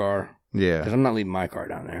steal a car. Yeah. Because I'm not leaving my car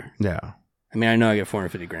down there. No. I mean, I know I get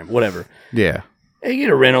 450 grand, whatever. Yeah. You get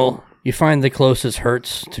a rental. You find the closest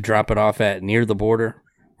Hertz to drop it off at near the border.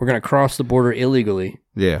 We're going to cross the border illegally.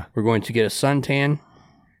 Yeah. We're going to get a suntan,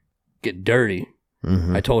 get dirty.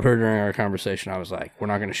 Mm-hmm. I told her during our conversation, I was like, we're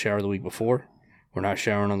not going to shower the week before. We're not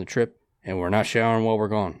showering on the trip. And we're not showering while we're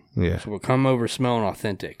gone. Yeah. So we'll come over smelling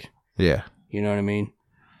authentic. Yeah. You know what I mean?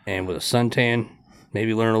 And with a suntan,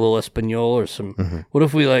 maybe learn a little Espanol or some... Mm-hmm. What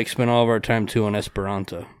if we, like, spend all of our time, too, on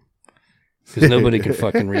Esperanto? Because nobody can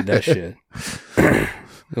fucking read that shit. The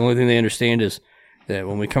only thing they understand is that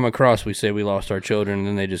when we come across, we say we lost our children, and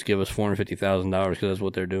then they just give us $450,000 because that's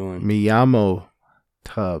what they're doing. Me llamo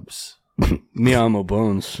Tubbs. Me llamo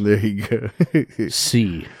Bones. There you go.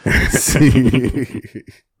 C.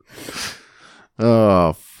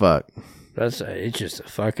 Oh, fuck. It's just a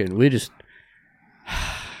fucking... We just...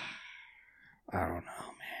 I don't know,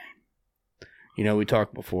 man. You know, we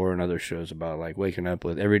talked before in other shows about, like, waking up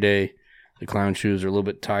with every day... The clown shoes are a little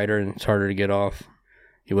bit tighter and it's harder to get off.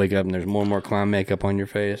 You wake up and there's more and more clown makeup on your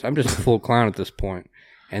face. I'm just a full clown at this point.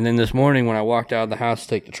 And then this morning when I walked out of the house to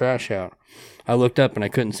take the trash out, I looked up and I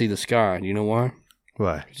couldn't see the sky. Do you know why?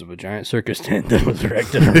 Why? Because of a giant circus tent that was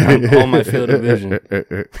erected around all my field of vision.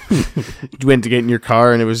 You went to get in your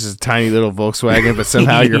car and it was just a tiny little Volkswagen, but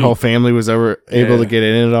somehow your whole family was able to get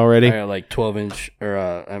in it already? I got like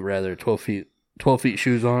 12 feet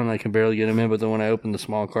shoes on. I can barely get them in, but then when I open the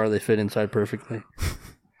small car, they fit inside perfectly.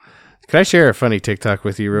 Can I share a funny TikTok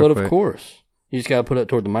with you real quick? But of course. You just got to put it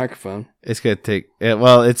toward the microphone. It's going to take...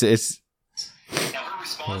 well, it's... Now, her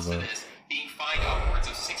response to this, being fined upwards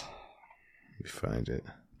of 6... Let me find it.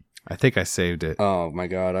 I think I saved it. Oh, my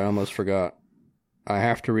God. I almost forgot. I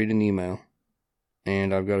have to read an email,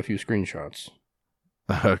 and I've got a few screenshots.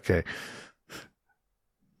 Okay.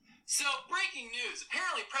 So, breaking news.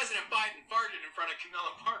 Apparently, President Biden farted in front of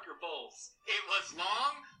Camilla Parker Bowles. It was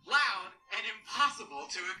long, loud, and impossible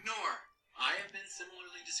to ignore. I have been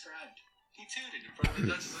similarly described. He tooted in front of the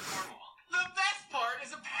Duchess of Cornwall. The best part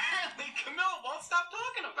is apparently Camilla won't stop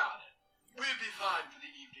talking about it. We'll be fine for the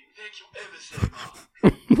evening. Thank you ever so much.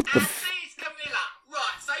 Please, Camilla.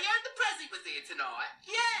 Right, so you heard the Prezi was here tonight?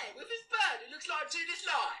 Yeah, with his bird. It looks like Judas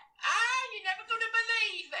Light. Ah, you're never going to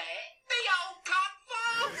believe it. The old cunt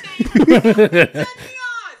farted. Turned the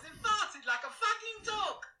eyes and farted like a fucking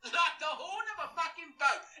dog. Like the horn of a fucking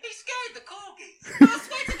boat. He scared the corgis. I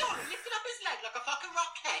swear to God, he lifted up his leg like a fucking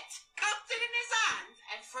rocket, cupped it in his hand,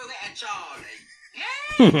 and threw it at Charlie.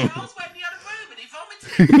 Yeah, Charles went in the other room and he vomited.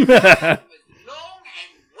 It was long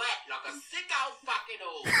and wet like a sick old fucking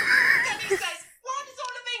horse. Then he says, why does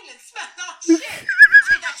all of England smell like shit?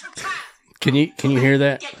 Take out your trousers. Can you hear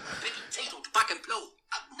that?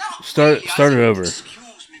 Start it over.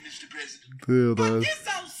 Excuse me, Mr. President. But this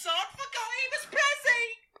old sod forgot he was Prezi.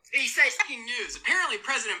 He says, fucking news. Apparently apparently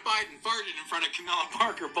President Biden farted in front of Camilla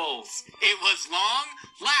Parker Bowles. It was long,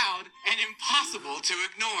 loud, and impossible to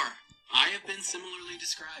ignore. I have been similarly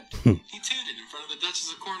described. He tooted in front of the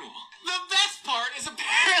Duchess of Cornwall. The best part is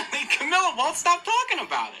apparently Camilla won't stop talking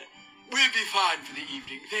about it. We'll be fine for the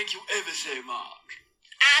evening. Thank you ever so much.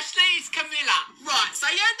 Ashley, it's Camilla. Right, so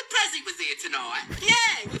you heard the President was here tonight?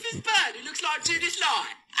 Yeah, with his bird who looks like Judith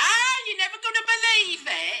Light. Ah, you're never gonna believe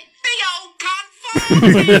it. The old cunt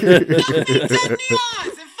farted. Nothing turned the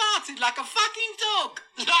eyes and farted like a fucking dog.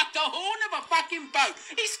 Like the horn of a fucking boat.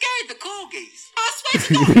 He scared the corgis. I swear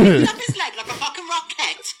to God, he lifted up his leg like a fucking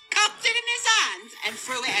rocket, cupped it in his hands, and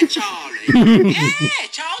threw it at Charlie. Yeah,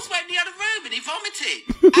 Charles went in the other room and he vomited.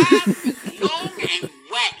 Long and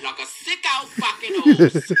wet like a sick old fucking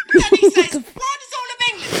horse. Then he says, why does all of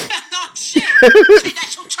England smell like shit? See,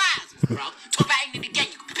 that's your trousers, bro. Talk about England again,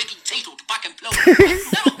 you could be picking teeth all the fucking floor.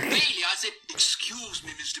 No, really, I said, excuse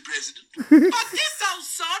me, Mr. President. But this old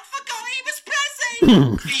sod forgot he was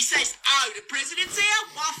president. He says, oh, the president's here?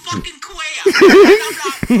 What fucking queer? And I'm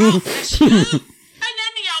like, oh, that's you? And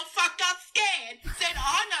then the old fuck got scared, said,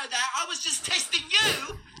 I know that, I was just testing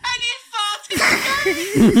you. And he farted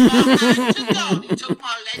again. My hand to God, he took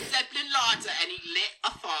my Led Zeppelin lighter and he lit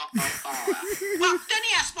a fart on fire. Well, then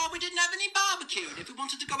he asked why we didn't have any barbecue and if we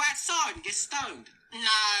wanted to go outside and get stoned.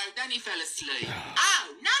 No, then he fell asleep. Oh,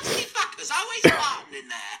 nasty fuckers, always farting in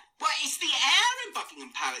there. But it's the air in Buckingham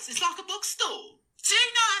Palace, it's like a bookstore. Do you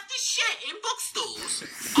not have this shit in bookstores?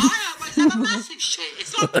 I always have a massive shit,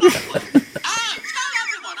 it's like Broadway. Oh, tell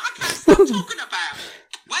everyone, I can't stop talking about it.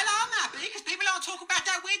 Well, I'm happy because people aren't talking about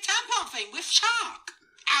that weird tampon thing with Shark.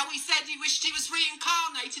 How he said he wished he was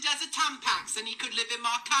reincarnated as a Tampax and he could live in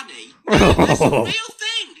my cunny. No, that's a real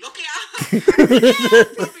thing. Look it up. Yeah,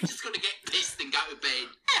 I'm probably just going to get pissed and go to bed.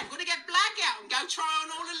 Yeah, I'm going to get blackout and go try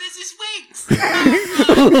on all of Liz's wigs.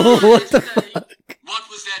 What the fuck? What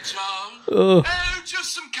was that, Charles? Oh,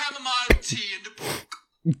 just some chamomile tea in the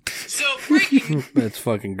book. So, breaking... That's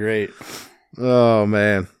fucking great. Oh,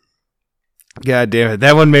 man. God damn it.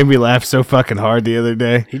 That one made me laugh so fucking hard the other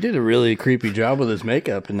day. He did a really creepy job with his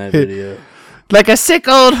makeup in that video. Like a sick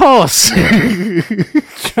old horse.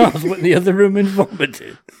 Charles went in the other room and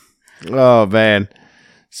vomited. Oh, man.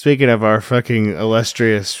 Speaking of our fucking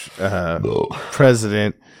illustrious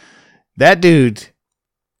president, that dude,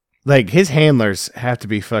 like, his handlers have to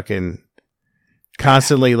be fucking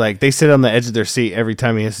constantly, like, they sit on the edge of their seat every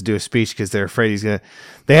time he has to do a speech because they're afraid he's gonna.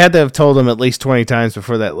 They had to have told him at least 20 times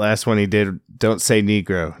before that last one he did, don't say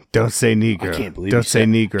Negro. Don't say Negro. I can't believe don't say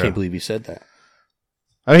Negro. I can't believe he said that.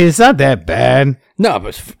 I mean, it's not that bad. No,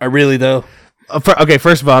 but really, though. Okay,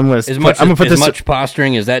 first of all, I'm going to put as much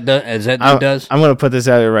posturing as that dude does. I'm going to put this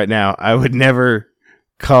out there right now. I would never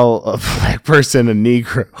call a black person a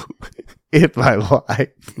Negro in my life.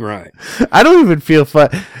 Right. I don't even feel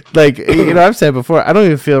like, you know, I've said before, I don't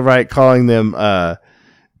even feel right calling them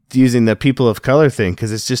using the people of color thing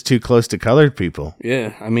because it's just too close to colored people.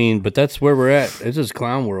 Yeah, I mean, but that's where we're at. It's just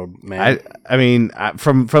clown world, man. I mean,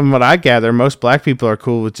 from what I gather, most black people are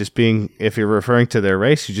cool with just being, if you're referring to their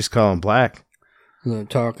race, you just call them black. I'm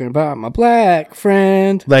talking about my black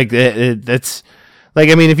friend. Like, that's, like,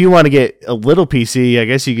 I mean, if you want to get a little PC, I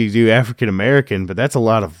guess you could do African American, but that's a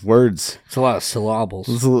lot of words. It's a lot of syllables.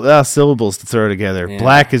 It's a lot of syllables to throw together. Yeah.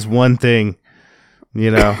 Black is one thing,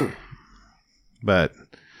 you know, but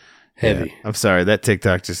heavy. Yeah, I'm sorry, that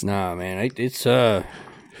TikTok just nah, man.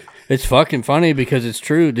 It's fucking funny because it's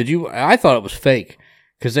true. I thought it was fake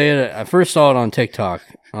because I first saw it on TikTok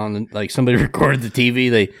like somebody recorded the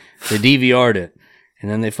TV. They DVR'd it and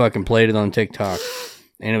then they fucking played it on TikTok.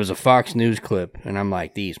 And it was a Fox News clip, and I'm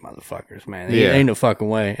like, these motherfuckers, man. Yeah. Ain't no fucking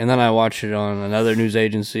way. And then I watched it on another news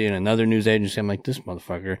agency and another news agency. I'm like, this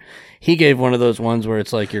motherfucker. He gave one of those ones where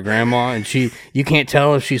it's like your grandma, and you can't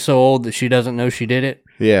tell if she's so old that she doesn't know she did it.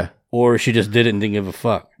 Yeah. Or she just did it and didn't give a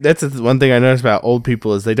fuck. That's the one thing I noticed about old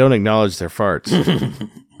people is they don't acknowledge their farts.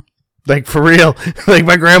 Like, for real. Like,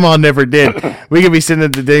 my grandma never did. We could be sitting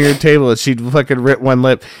at the dinner table, and she'd fucking let one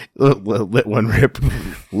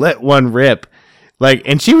rip. Like,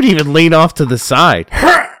 and she would even lean off to the side.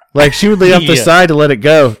 Like, she would lean off the side to let it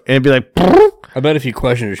go. And it'd be like, I bet if you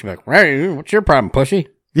question her, she'd be like, hey, what's your problem, pussy?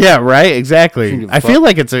 Yeah, right. Exactly. I feel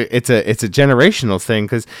like it's a generational thing.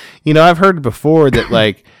 Cause, you know, I've heard before that,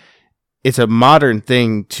 like, it's a modern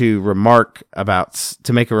thing to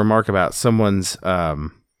make a remark about someone's,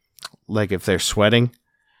 like, if they're sweating.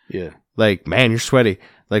 Yeah. Like, man, you're sweaty.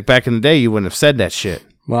 Like, back in the day, you wouldn't have said that shit.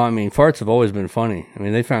 Well, I mean, farts have always been funny. I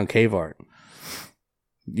mean, they found cave art.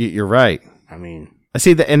 You're right. I mean, I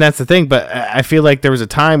see that, and that's the thing. But I feel like there was a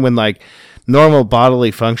time when like normal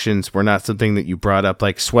bodily functions were not something that you brought up,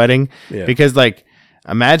 like sweating, because like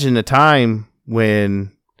imagine a time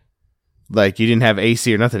when, like, you didn't have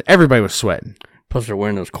AC or nothing. Everybody was sweating. Plus, they're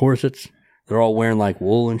wearing those corsets. They're all wearing like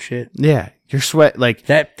wool and shit. Yeah, you're sweat like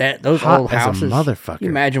those hot old as a houses. motherfucker. You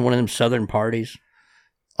imagine one of them southern parties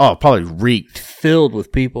Oh, probably reeked. filled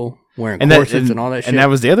with people wearing And corsets and all that shit. And that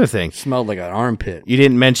was the other thing. Smelled like an armpit. You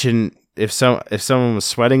didn't mention if someone was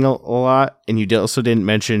sweating a lot, and you also didn't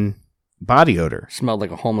mention body odor, Smelled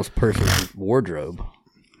like a homeless person's wardrobe.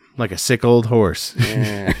 like a sick old horse.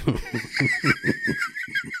 Yeah.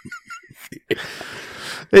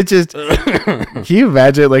 It just can you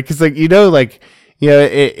imagine? Like it's like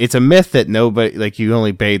it's a myth that nobody like you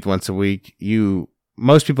only bathe once a week.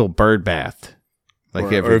 Most people bird bathed like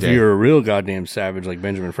or every if day. you're a real goddamn savage like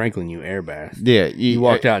Benjamin Franklin, you air bath. Yeah, You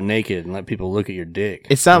walked out naked and let people look at your dick.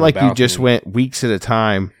 It's not on the like you just balcony. went weeks at a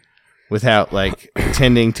time without like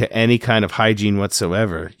tending to any kind of hygiene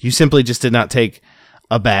whatsoever. You simply just did not take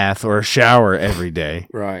a bath or a shower every day.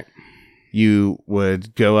 Right. You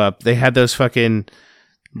would go up. They had those fucking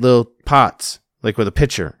little pots, like with a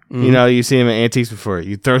pitcher. Mm-hmm. You know, you've seen them at Antiques before.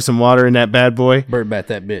 You throw some water in that bad boy, Bird bath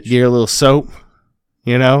that bitch. get a little soap,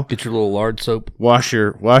 you know, Get your little lard soap. wash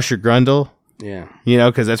your grundle, Yeah. you know,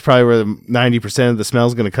 because that's probably where the 90% of the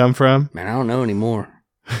smell's going to come from. Man, I don't know anymore.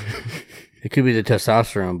 It could be the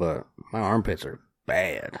testosterone, but my armpits are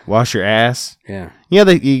bad. Wash your ass. Yeah. Yeah,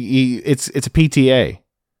 it's a PTA.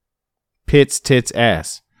 Pits, tits,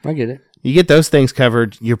 ass. I get it. You get those things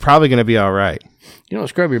covered, you're probably going to be all right. You don't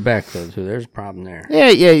scrub your back, though, too. There's a problem there.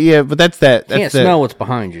 Yeah. But that's that. You can't smell what's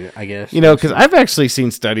behind you, I guess. You know, because I've actually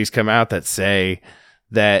seen studies come out that say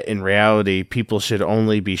that in reality, people should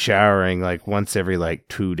only be showering like once every like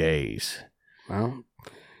 2 days. Well,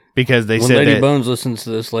 Because they when said Lady that. Bones listens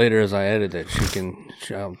to this later as I edit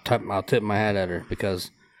it, I'll tip my hat at her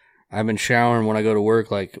because I've been showering when I go to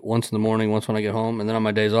work like once in the morning, once when I get home, and then on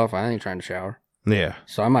my days off, I ain't trying to shower. Yeah.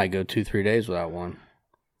 So I might go 2-3 days without one.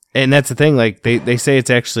 And that's the thing. Like they say it's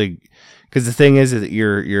actually because the thing is that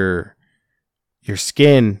your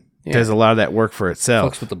skin does a lot of that work for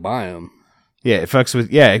itself. Fucks with the biome. Yeah, it fucks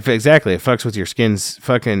with exactly. It fucks with your skin's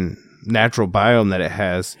fucking natural biome that it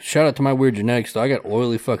has. Shout out to my weird genetics, though. I got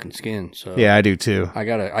oily fucking skin, so Yeah, I do too. I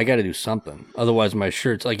gotta do something. Otherwise, my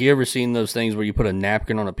shirts. Like, you ever seen those things where you put a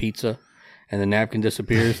napkin on a pizza and the napkin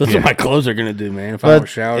disappears? That's what my clothes are gonna do, man. If I don't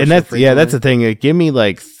shower, and so that's frequently. the thing. Like, give me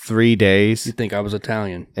like 3 days, You think I was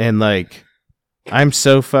Italian? and like I'm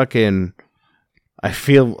so fucking. I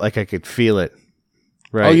feel like I could feel it.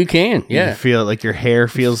 Right? Oh, you can, You yeah. can feel it. Like your hair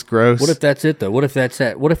feels gross. What if that's it though? What if that's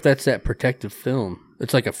that protective film?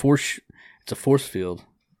 It's like a force. It's a force field.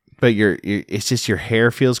 But it's just your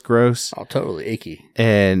hair feels gross, Oh, totally icky.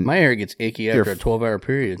 and My hair gets icky after a 12-hour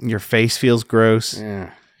period. your face feels gross,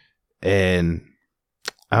 Yeah, and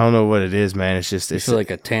I don't know what it is, man. It's just you feel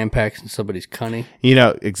like a Tampax in somebody's cunny. you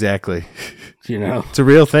know exactly. You know, It's a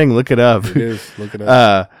real thing. Look it up. it is. Look it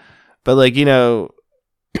up. But like, you know,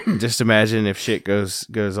 just imagine if shit goes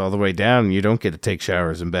all the way down and you don't get to take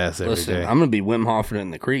showers and baths every day. Listen, I'm gonna be Wim Hofing it in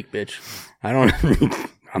the creek, bitch. I don't.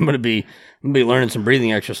 I'm gonna be learning some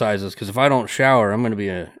breathing exercises because if I don't shower, I'm gonna be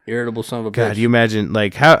a irritable son of a bitch. God, you imagine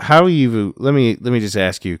like how you let me just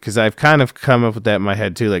ask you, because I've kind of come up with that in my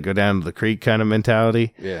head too, like go down to the creek kind of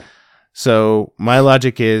mentality. Yeah. So my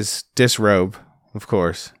logic is disrobe, of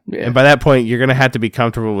course, Yeah. and by that point you're gonna have to be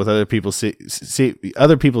comfortable with other people see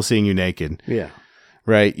other people seeing you naked, Yeah.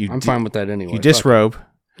 right? I'm fine with that anyway. You Fuck disrobe,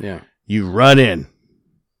 it. Yeah. you run in,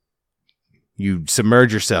 you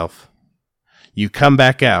submerge yourself, you come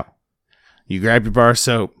back out, you grab your bar of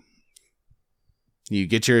soap, you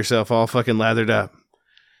get yourself all fucking lathered up,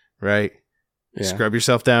 right? Yeah. Scrub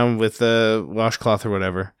yourself down with a washcloth or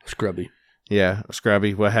whatever. Scrubby. Yeah,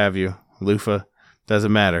 scrubby, what have you, loofah,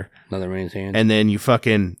 doesn't matter. Another man's hand. And then you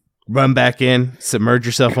fucking run back in, submerge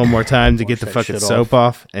yourself one more time to Wash get the that fucking shit soap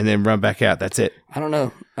off, and then run back out. That's it. I don't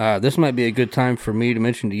know. This might be a good time for me to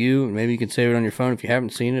mention to you, and maybe you can save it on your phone if you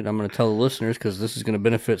haven't seen it. I'm going to tell the listeners because this is going to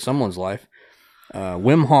benefit someone's life.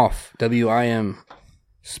 Wim Hof, WIM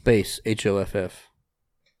space HOFF.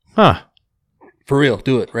 Huh. For real,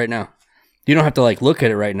 do it right now. You don't have to like look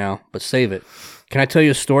at it right now, but save it. Can I tell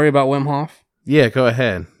you a story about Wim Hof? Yeah, go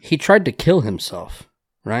ahead. He tried to kill himself,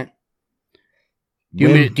 right? Do you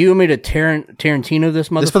want me to Tarantino this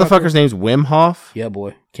motherfucker? This motherfucker's name's Wim Hof? Yeah,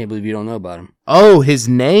 boy. Can't believe you don't know about him. Oh, his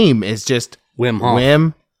name is just Wim Hof.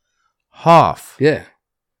 Wim Hof. Yeah.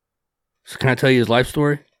 So can I tell you his life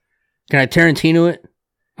story? Can I Tarantino it?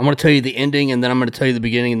 I'm going to tell you the ending, and then I'm going to tell you the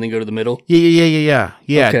beginning, and then go to the middle. Yeah,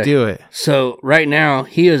 Okay. do it. So right now,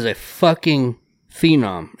 he is a fucking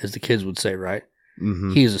phenom, as the kids would say, right?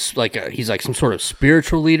 Mm-hmm. He's he's like some sort of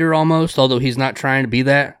spiritual leader almost, although he's not trying to be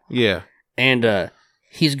that. Yeah. And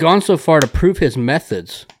he's gone so far to prove his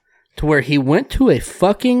methods to where he went to a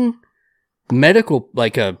fucking medical,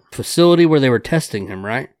 like a facility where they were testing him,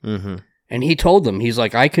 right? Mm-hmm. And he told them, he's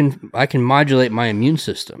like, I can modulate my immune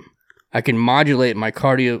system. I can modulate my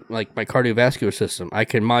cardiovascular system. I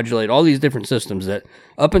can modulate all these different systems that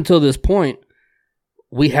up until this point,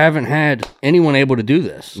 we haven't had anyone able to do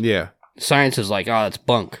this. Yeah. Science is like, oh, it's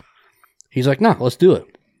bunk. He's like, no, let's do it.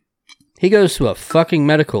 He goes to a fucking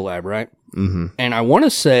medical lab, right? Mm-hmm. And I want to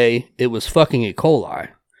say it was fucking E. coli.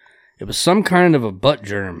 It was some kind of a butt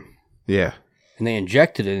germ. Yeah. And they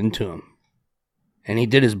injected it into him. And he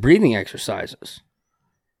did his breathing exercises.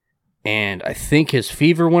 And I think his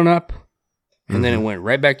fever went up. And then it went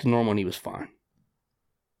right back to normal and he was fine.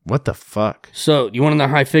 What the fuck? So, you want to know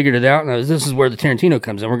how I figured it out? Now, this is where the Tarantino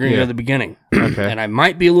comes in. We're going to go to the beginning. Okay. And I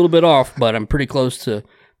might be a little bit off, but I'm pretty close to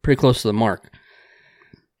the mark.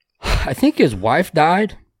 I think his wife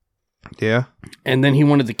died. Yeah. And then he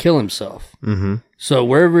wanted to kill himself. Mm-hmm. So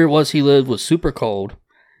wherever it was he lived was super cold.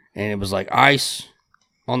 And it was like ice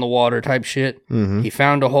on the water type shit. Mm-hmm. He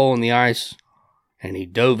found a hole in the ice. And he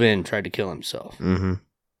dove in, tried to kill himself. Mm-hmm.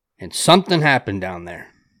 And something happened down there.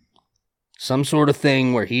 Some sort of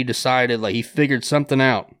thing where he decided, like he figured something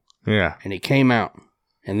out. Yeah. And he came out.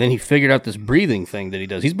 And then he figured out this breathing thing that he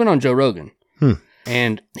does. He's been on Joe Rogan.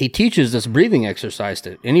 And he teaches this breathing exercise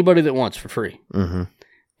to anybody that wants for free. Mm-hmm.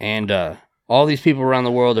 And all these people around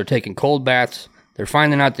the world are taking cold baths. They're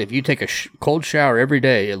finding out that if you take a cold shower every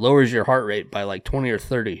day, it lowers your heart rate by like 20 or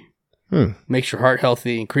 30. Makes your heart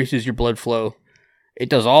healthy, increases your blood flow. It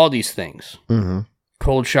does all these things. Mm-hmm.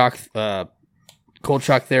 Cold shock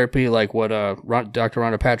therapy, like what Dr.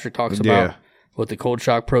 Rhonda Patrick talks about. With the cold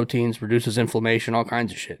shock proteins, reduces inflammation, all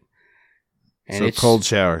kinds of shit. And so it's cold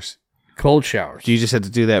showers. Cold showers. Do you just have to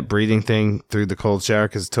do that breathing thing through the cold shower?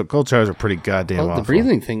 Because cold showers are pretty goddamn awful. The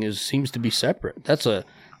breathing thing seems to be separate.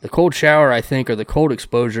 The cold shower, I think, or the cold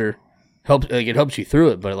exposure helps. Like, it helps you through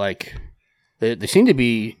it, but like they seem to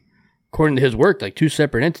be, according to his work, like two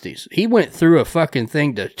separate entities. He went through a fucking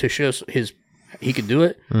thing to show he could do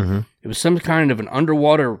it. Mm-hmm. It was some kind of an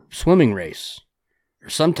underwater swimming race or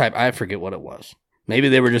some type. I forget what it was. Maybe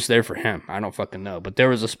they were just there for him. I don't fucking know. But there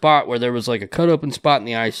was a spot where there was like a cut open spot in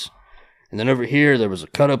the ice. And then over here, there was a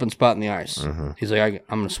cut-open spot in the ice. Mm-hmm. He's like,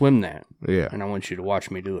 I'm going to swim that. Yeah. And I want you to watch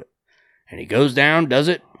me do it. And he goes down, does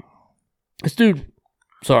it. This dude,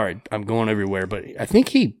 sorry, I'm going everywhere, but I think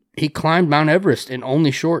he climbed Mount Everest in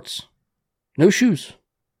only shorts. No shoes.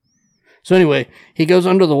 So anyway, he goes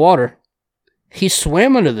under the water. He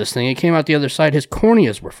swam under this thing. He came out the other side. His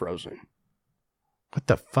corneas were frozen. What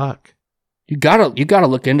the fuck? You gotta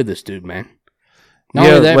look into this dude, man. Not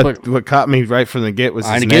only that, what caught me right from the get was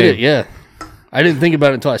his I name. get it, yeah. I didn't think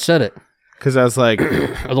about it until I said it. Because I was like...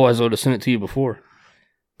 Otherwise, I would have sent it to you before.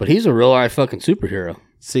 But he's a real-life fucking superhero.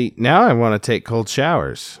 See, now I want to take cold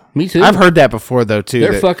showers. Me too. I've heard that before, though, too.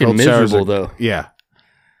 They're fucking miserable, though. Yeah.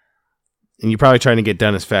 And you're probably trying to get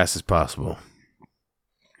done as fast as possible.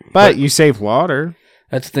 But you save water.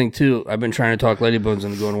 That's the thing, too. I've been trying to talk Ladybones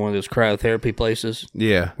into going to one of those cryotherapy places.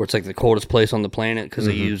 Yeah. Where it's like the coldest place on the planet because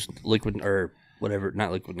they use liquid, or whatever,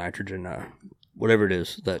 not liquid nitrogen, whatever it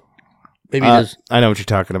is that... Maybe it is. I know what you're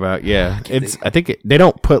talking about. Yeah, I think they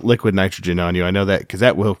don't put liquid nitrogen on you. I know that because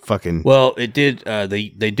that will fucking. Well, it did.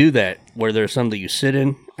 They do that where there's some that you sit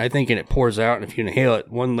in, I think, and it pours out. And if you inhale it,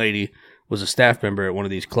 one lady was a staff member at one of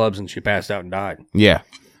these clubs, and she passed out and died. Yeah,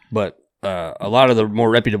 but a lot of the more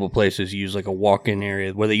reputable places use like a walk-in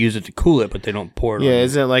area where they use it to cool it, but they don't pour it. Yeah, on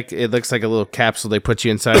isn't it like it looks like a little capsule they put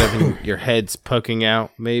you inside of, and your head's poking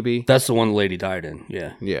out? Maybe that's the one the lady died in.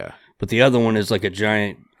 Yeah, yeah. But the other one is like a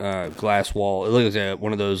giant glass wall. It looks like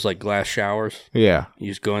one of those like glass showers. Yeah. You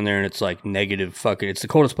just go in there and it's like negative fucking... It's the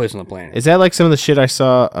coldest place on the planet. Is that like some of the shit I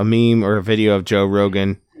saw, a meme or a video of Joe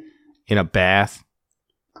Rogan in a bath?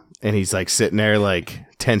 And he's like sitting there like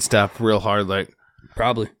tensed up real hard, like...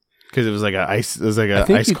 Probably. Because it was like a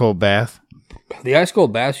ice cold bath. The ice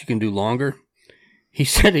cold baths you can do longer. He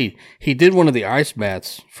said he did one of the ice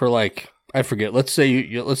baths for like... I forget. Let's say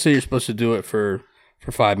you're supposed to do it for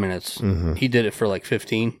 5 minutes. Mm-hmm. He did it for like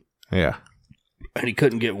 15. Yeah. And he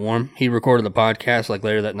couldn't get warm. He recorded the podcast like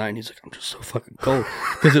later that night, and he's like, I'm just so fucking cold.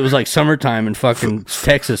 Because it was like summertime in fucking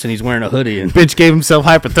Texas, and he's wearing a hoodie. And bitch gave himself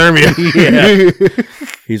hypothermia. Yeah.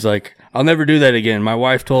 He's like, I'll never do that again. My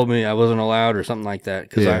wife told me I wasn't allowed or something like that,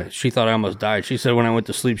 because she thought I almost died. She said when I went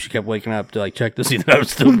to sleep, she kept waking up to like check to see that I was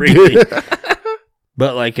still breathing.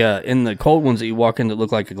 But like in the cold ones that you walk in that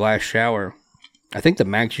look like a glass shower, I think the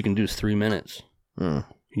max you can do is 3 minutes.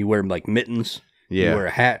 You wear like mittens, you wear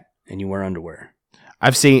a hat, and you wear underwear.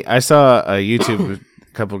 I saw a YouTube,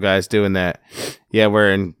 a couple guys doing that. Yeah,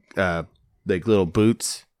 wearing like little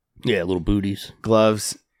boots, Yeah, little booties.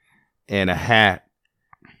 gloves, and a hat.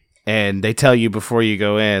 And they tell you before you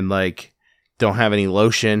go in, like, don't have any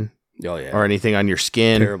lotion Oh, yeah. or anything on your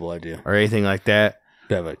skin Terrible idea. or anything like that.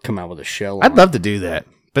 Have it come out with a shell I'd on love to do that.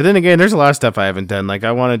 But then again, there's a lot of stuff I haven't done. Like,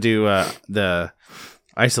 I want to do the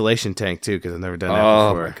isolation tank, too, because I've never done that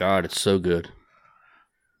Oh, before. my God. It's so good.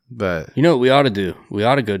 But, You know what we ought to do? We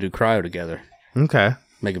ought to go do cryo together. okay.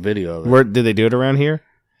 Make a video of it. Where did they do it around here?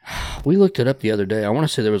 We looked it up the other day. I want to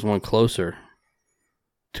say there was one closer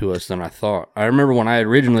to us than I thought. I remember when I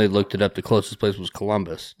originally looked it up, the closest place was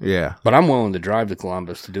Columbus. Yeah. But I'm willing to drive to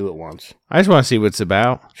Columbus to do it once. I just want to see what it's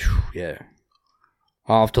about. Whew, yeah.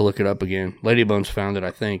 I'll have to look it up again. Ladybones found it,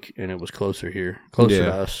 I think, and it was closer here. Closer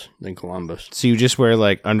to us than Columbus. So you just wear,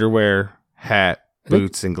 like, underwear, hat,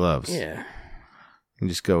 boots, and gloves. Yeah. And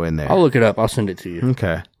just go in there. I'll look it up. I'll send it to you.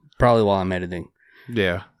 Okay. Probably while I'm editing.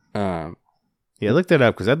 Yeah. Um, Yeah, look that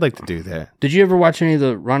up because I'd like to do that. did you ever watch any of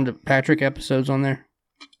the Rhonda Patrick episodes on there?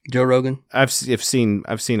 Joe Rogan? I've seen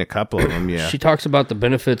a couple of them. Yeah. She talks about the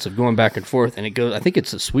benefits of going back and forth, and it goes. I think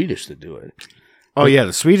it's the Swedish that do it. Oh yeah,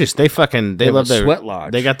 the Swedish they have love a their sweat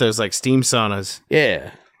lodge. They got those like steam saunas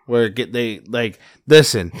Yeah, where they like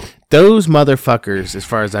listen. Those motherfuckers, as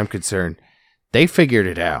far as I'm concerned, they figured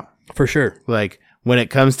it out. for sure. Like when it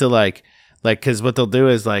comes to like because what they'll do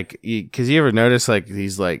is like because you ever notice like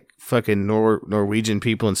these like fucking Norwegian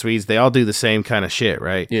people and Swedes, they all do the same kind of shit,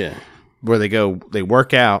 right? Yeah, Where they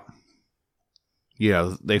work out, you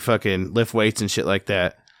know, they fucking lift weights and shit like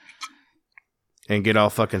that and get all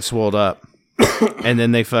fucking swolled up. And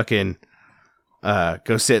then they fucking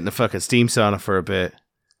go sit in the fucking steam sauna for a bit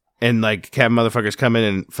and like have motherfuckers come in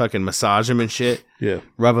and fucking massage them and shit, yeah.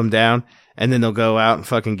 rub them down, and then they'll go out and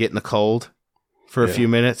fucking get in the cold for a few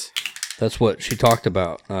minutes. That's what she talked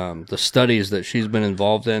about. The studies that she's been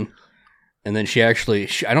involved in. And then she I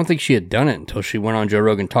don't think she had done it until she went on Joe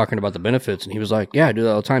Rogan talking about the benefits. And he was like, yeah, I do that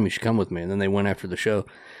all the time. You should come with me. And then they went after the show.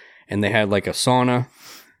 And they had like a sauna.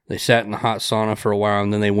 They sat in the hot sauna for a while.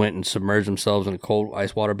 And then they went and submerged themselves in a cold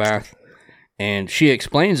ice water bath. And she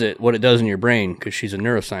explains what it does in your brain, because she's a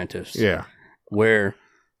neuroscientist. Yeah. Where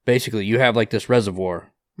basically you have like this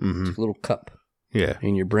reservoir. Mm-hmm. It's a little cup Yeah.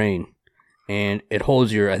 in your brain. And it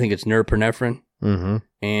holds I think it's norepinephrine. Mm-hmm.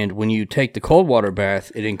 And when you take the cold water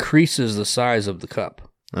bath, it increases the size of the cup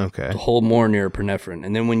Okay. to hold more norepinephrine.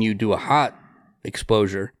 And then when you do a hot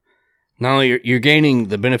exposure, not only you're gaining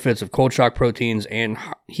the benefits of cold shock proteins and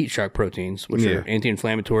heat shock proteins, which are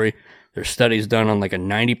anti-inflammatory. There's studies done on like a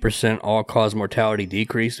 90% all-cause mortality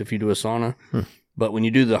decrease if you do a sauna. But when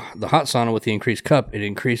you do the hot sauna with the increased cup, it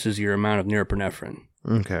increases your amount of norepinephrine.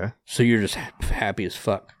 Okay. So you're just Nice. happy as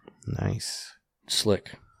fuck.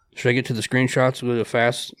 Slick. Should I get to the screenshots? We'll do a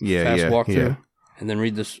fast walkthrough, and then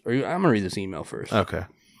read this. I'm gonna read this email first. Okay.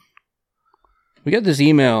 We got this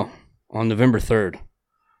email on November 3rd,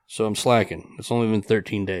 so I'm slacking. It's only been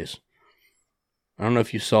 13 days. I don't know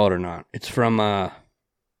if you saw it or not. It's from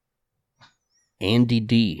Andy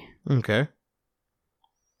D. Okay.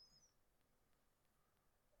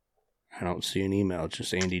 I don't see an email. It's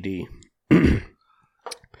just Andy D.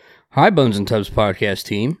 Hi, Bones and Tubs podcast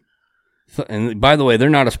team. And by the way, they're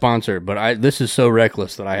not a sponsor, but this is so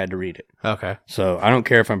reckless that I had to read it. Okay. So I don't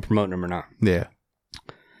care if I'm promoting them or not. Yeah.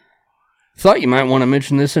 Thought you might want to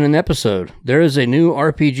mention this in an episode. There is a new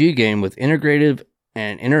RPG game with integrated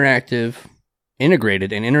and interactive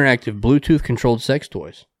Bluetooth controlled sex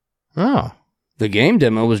toys. Oh. The game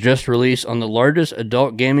demo was just released on the largest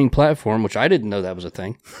adult gaming platform, which I didn't know that was a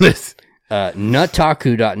thing.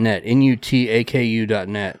 Nutaku.net,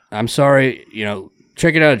 Nutaku.net. I'm sorry,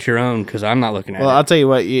 check it out at your own, because I'm not looking at it. Well, I'll tell you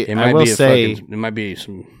what. I will say it might be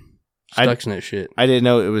some Stuxnet shit. I didn't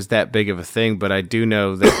know it was that big of a thing, but I do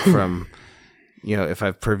know that from, if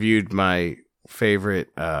I've previewed my favorite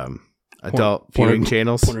adult viewing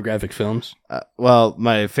channels, pornographic films.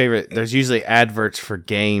 My favorite. There's usually adverts for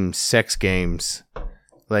games, sex games,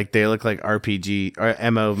 like they look like RPG or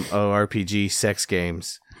MMORPG sex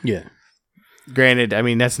games. Yeah. Granted, I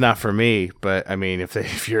mean, that's not for me, but I mean,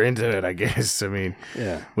 if you're into it, I guess. I mean,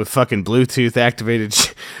 yeah, with fucking Bluetooth activated,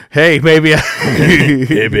 hey, maybe.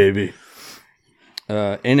 Hey, baby.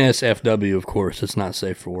 NSFW, of course, it's not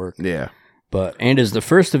safe for work. Yeah. And is the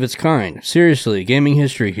first of its kind. Seriously, gaming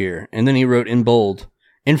history here. And then he wrote in bold,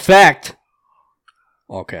 in fact,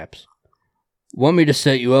 all caps, want me to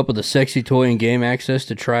set you up with a sexy toy and game access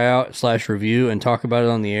to try out / review and talk about it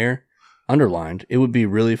on the air? Underlined, it would be a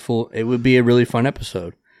really fun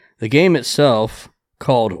episode. The game itself,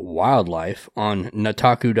 called Wildlife on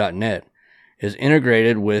Nutaku.net, is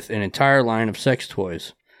integrated with an entire line of sex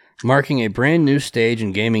toys. marking a brand new stage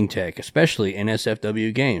in gaming tech, especially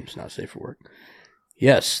NSFW games, not safe for work.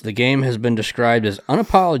 Yes, the game has been described as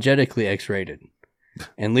unapologetically X-rated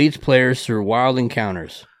and leads players through wild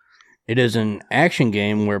encounters. It is an action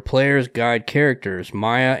game where players guide characters,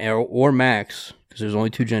 Maya or Max, because there's only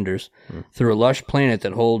 2 genders, through a lush planet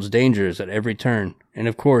that holds dangers at every turn, and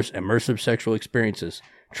of course, immersive sexual experiences.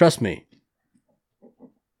 Trust me,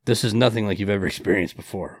 this is nothing like you've ever experienced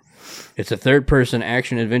before. It's a third-person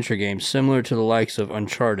action-adventure game similar to the likes of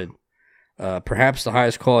Uncharted. Perhaps the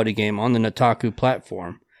highest quality game on the Nataku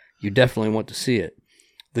platform. You definitely want to see it.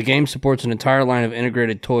 The game supports an entire line of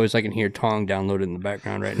integrated toys. I can hear Tong downloaded in the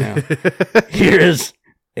background right now. Here is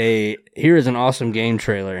an awesome game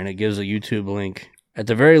trailer, and it gives a YouTube link. At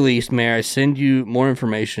the very least, may I send you more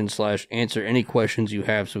information / answer any questions you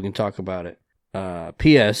have so we can talk about it.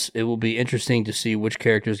 P.S. It will be interesting to see which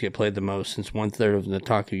characters get played the most, since 1/3 of the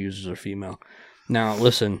Nataku users are female. Now,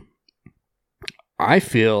 listen, I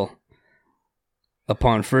feel,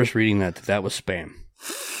 upon first reading that was spam.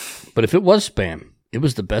 But if it was spam, it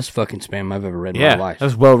was the best fucking spam I've ever read in my life. That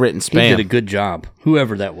was well-written spam. He did a good job,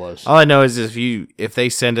 whoever that was. All I know is if they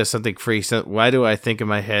send us something free, why do I think in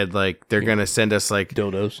my head like they're going to send us like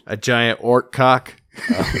dildos, a giant orc cock?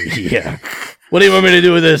 Yeah. What do you want me to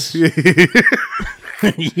do with this?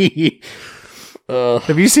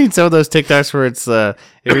 Have you seen some of those TikToks where it's it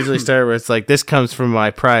originally started where it's like, this comes from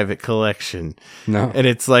my private collection? No. And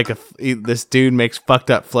it's like this dude makes fucked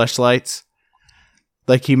up fleshlights.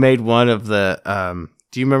 Like he made one of the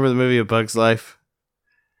do you remember the movie A Bug's Life?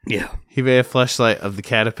 Yeah. He made a fleshlight of the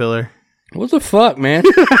caterpillar. What the fuck, man?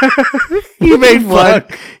 He made one.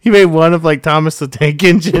 He made one of like Thomas the Tank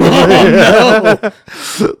Engine. Oh, no.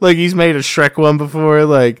 Like he's made a Shrek one before.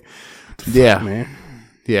 Like, yeah, man.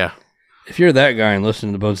 Yeah. If you're that guy and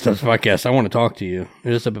listening to the Bones Tubs podcast, I want to talk to you.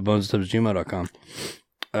 Hit us up at bonestubs@gmail.com.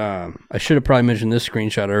 I should have probably mentioned this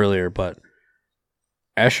screenshot earlier, but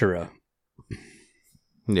Asherah.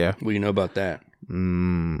 Yeah. What do you know about that?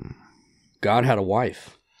 God had a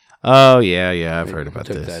wife. Oh, yeah, I've heard about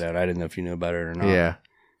this. Took that out. I didn't know if you knew about it or not. Yeah.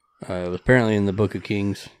 It was apparently in the Book of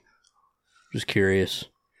Kings. Just curious.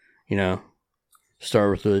 You know,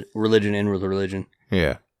 start with religion, end with religion.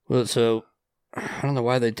 Yeah. Well, so, I don't know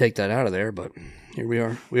why they'd take that out of there, but here we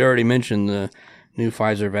are. We already mentioned the new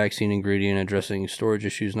Pfizer vaccine ingredient addressing storage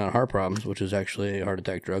issues, not heart problems, which is actually a heart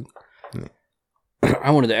attack drug. Yeah.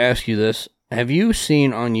 I wanted to ask you this. Have you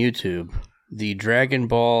seen on YouTube the Dragon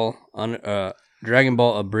Ball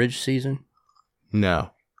Abridged season?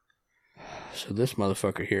 No. So this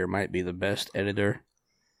motherfucker here might be the best editor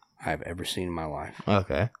I've ever seen in my life.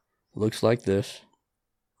 Okay. Looks like this.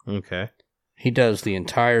 Okay. He does the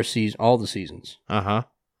entire season, all the seasons. Uh-huh.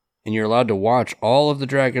 And you're allowed to watch all of the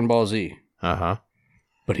Dragon Ball Z. Uh-huh.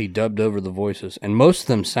 But he dubbed over the voices. And most of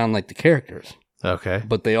them sound like the characters. Okay.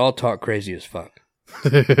 But they all talk crazy as fuck.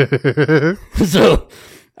 So,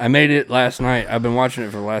 I made it last night. I've been watching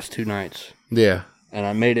it for the last 2 nights. Yeah. And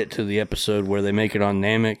I made it to the episode where they make it on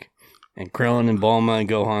Namek. And Krillin and Bulma and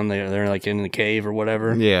Gohan, they're like in the cave or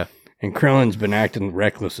whatever. Yeah. And Krillin's been acting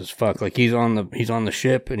reckless as fuck. Like he's on the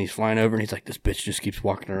ship and he's flying over and he's like, this bitch just keeps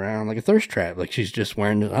walking around like a thirst trap. Like she's just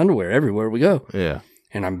wearing underwear everywhere we go. Yeah.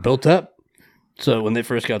 And I'm built up. So when they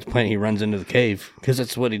first got to the planet, he runs into the cave because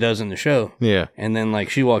that's what he does in the show. Yeah. And then like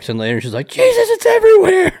she walks in later and she's like, Jesus, it's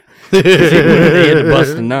everywhere. He had to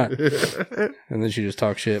bust a nut. And then she just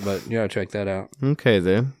talks shit, but you gotta check that out. Okay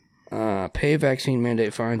then. Pay vaccine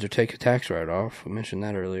mandate fines or take a tax write-off. I mentioned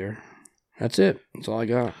that earlier. That's it. That's all I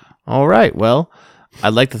got. All right. Well,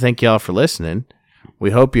 I'd like to thank y'all for listening.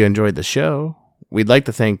 We hope you enjoyed the show. We'd like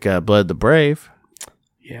to thank Blood the Brave.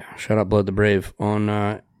 Yeah. Shout out Blood the Brave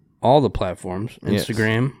on all the platforms.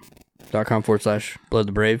 Instagram.com/Blood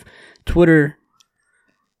the Brave. Twitter.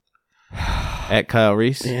 At Kyle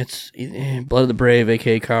Reese. It's Blood the Brave,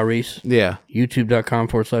 a.k.a. Kyle Reese. Yeah.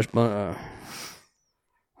 YouTube.com/Blood.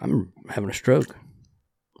 I'm having a stroke.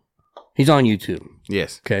 He's on YouTube.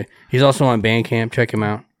 Yes. Okay. He's also on Bandcamp. Check him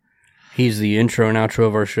out. He's the intro and outro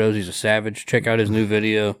of our shows. He's a savage. Check out his new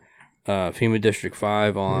video, FEMA District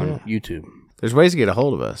 5 on YouTube. There's ways to get a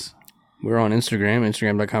hold of us. We're on Instagram,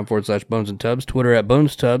 instagram.com/Bones and Tubs. Twitter at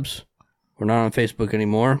Bones Tubs. We're not on Facebook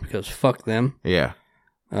anymore because fuck them. Yeah.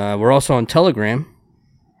 We're also on Telegram.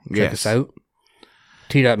 Check us out.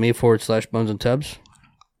 t.me/Bones and Tubs.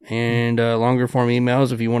 And longer form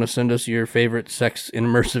emails if you want to send us your favorite sex and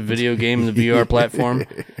immersive video game in the VR platform.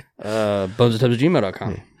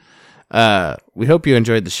 bonesandtubs@gmail.com. We hope you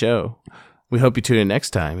enjoyed the show. We hope you tune in next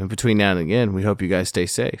time. And between now and again, we hope you guys stay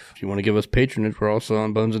safe. If you want to give us patronage, we're also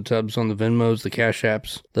on Bones and Tubs on the Venmos, the Cash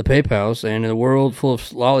Apps, the PayPals, and in a world full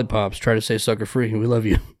of lollipops, try to stay sucker free. We love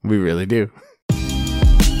you. We really do.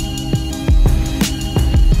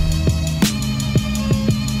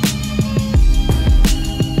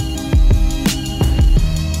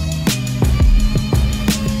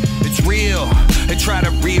 They try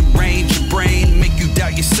to rearrange your brain, make you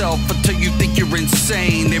doubt yourself until you think you're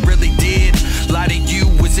insane. They really did lie to you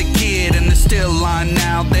as a kid, and they're still lying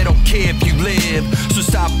now. They don't care if you live, so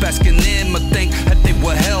stop asking them or think that they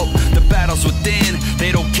will help. The battle's within,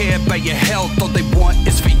 they don't care about your health. All they want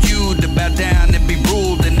is for you to bow down and be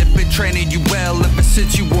ruled. And they've been training you well ever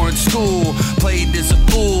since you were in school. Played as a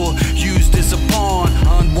fool, used as a pawn,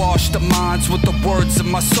 unwashed the minds with the words of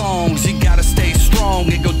my songs. You gotta stay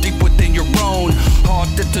strong and go deep within your own heart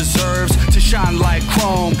that deserves to shine like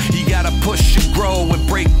chrome. You gotta push and grow and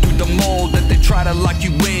break through the mold that they try to lock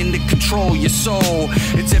you in to control your soul.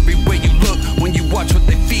 It's everywhere you look when you watch what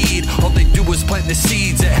they feed. All they do is plant the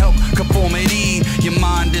seeds that help conformity. Your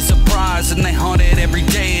mind is a prize and they hunt it every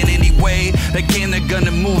day. In any way they can, they're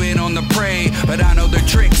gonna move it on the prey. But I know their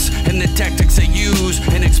tricks and the tactics they use,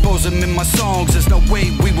 and expose them in my songs. There's no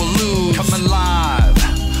way we will lose. Come alive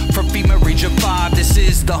from FEMA Region 5, this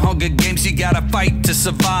is the Hunger Games. You gotta fight to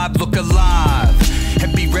survive. Look alive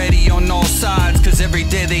and be ready on all sides, cause every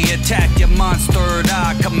day they attack your mind's third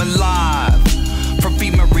eye. Come alive from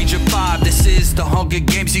FEMA Region 5, this is the Hunger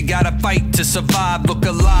Games. You gotta fight to survive. Look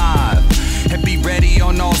alive and be ready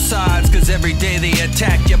on all sides, cause every day they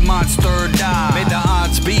attack your mind's third eye. May the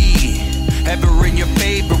odds be ever in your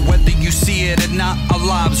favor, whether you see it or not. Our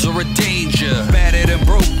lives are a danger. Battered and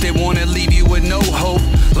broke, they wanna leave you with no hope,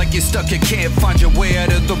 like you're stuck and can't find your way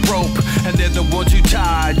out of the rope. And they're the ones who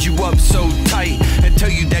tied you up so tight and tell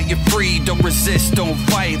you that you're free. Don't resist, don't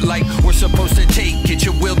fight, like we're supposed to take it.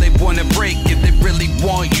 Your will they wanna break it. They really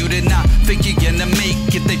want you to not think you're gonna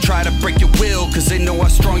make it. They try to break your will cause they know how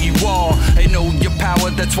strong you are. They know your power,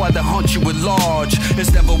 that's why they hunt you at large.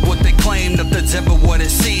 It's never what they claim, nothing's ever what it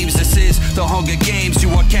seems. This is the Hunger Games, you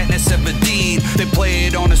are Katniss Everdeen. They play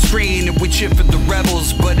it on a screen and we cheer for the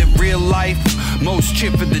rebels, but in real life, most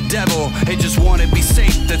cheer for the devil. They just wanna be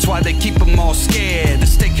safe, that's why they keep them all scared. The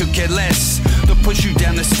state could care less, they'll push you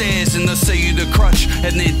down the stairs and they'll say you the crutch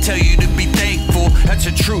and then tell you to be thankful. That's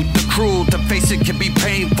the truth, the cruel, to face it can be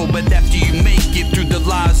painful. But after you make it through the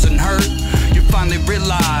lies and hurt, you finally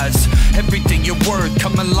realize everything you're worth.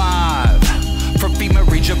 Come alive from FEMA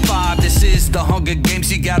Region 5, this is the Hunger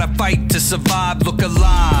Games. You gotta fight to survive. Look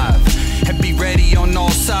alive and be ready on all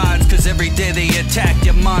sides, cause every day they attack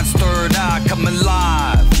your mind's third eye. Come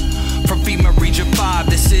alive from FEMA Region 5,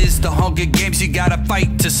 this is the Hunger Games. You gotta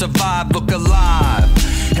fight to survive. Look alive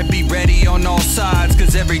and be ready on all sides,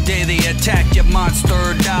 cause every day they attack your mind's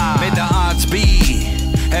third eye. May the odds be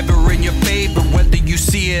ever in your favor, whether you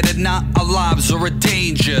see it or not. Our lives are a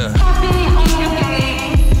danger. Happy Hunger Games.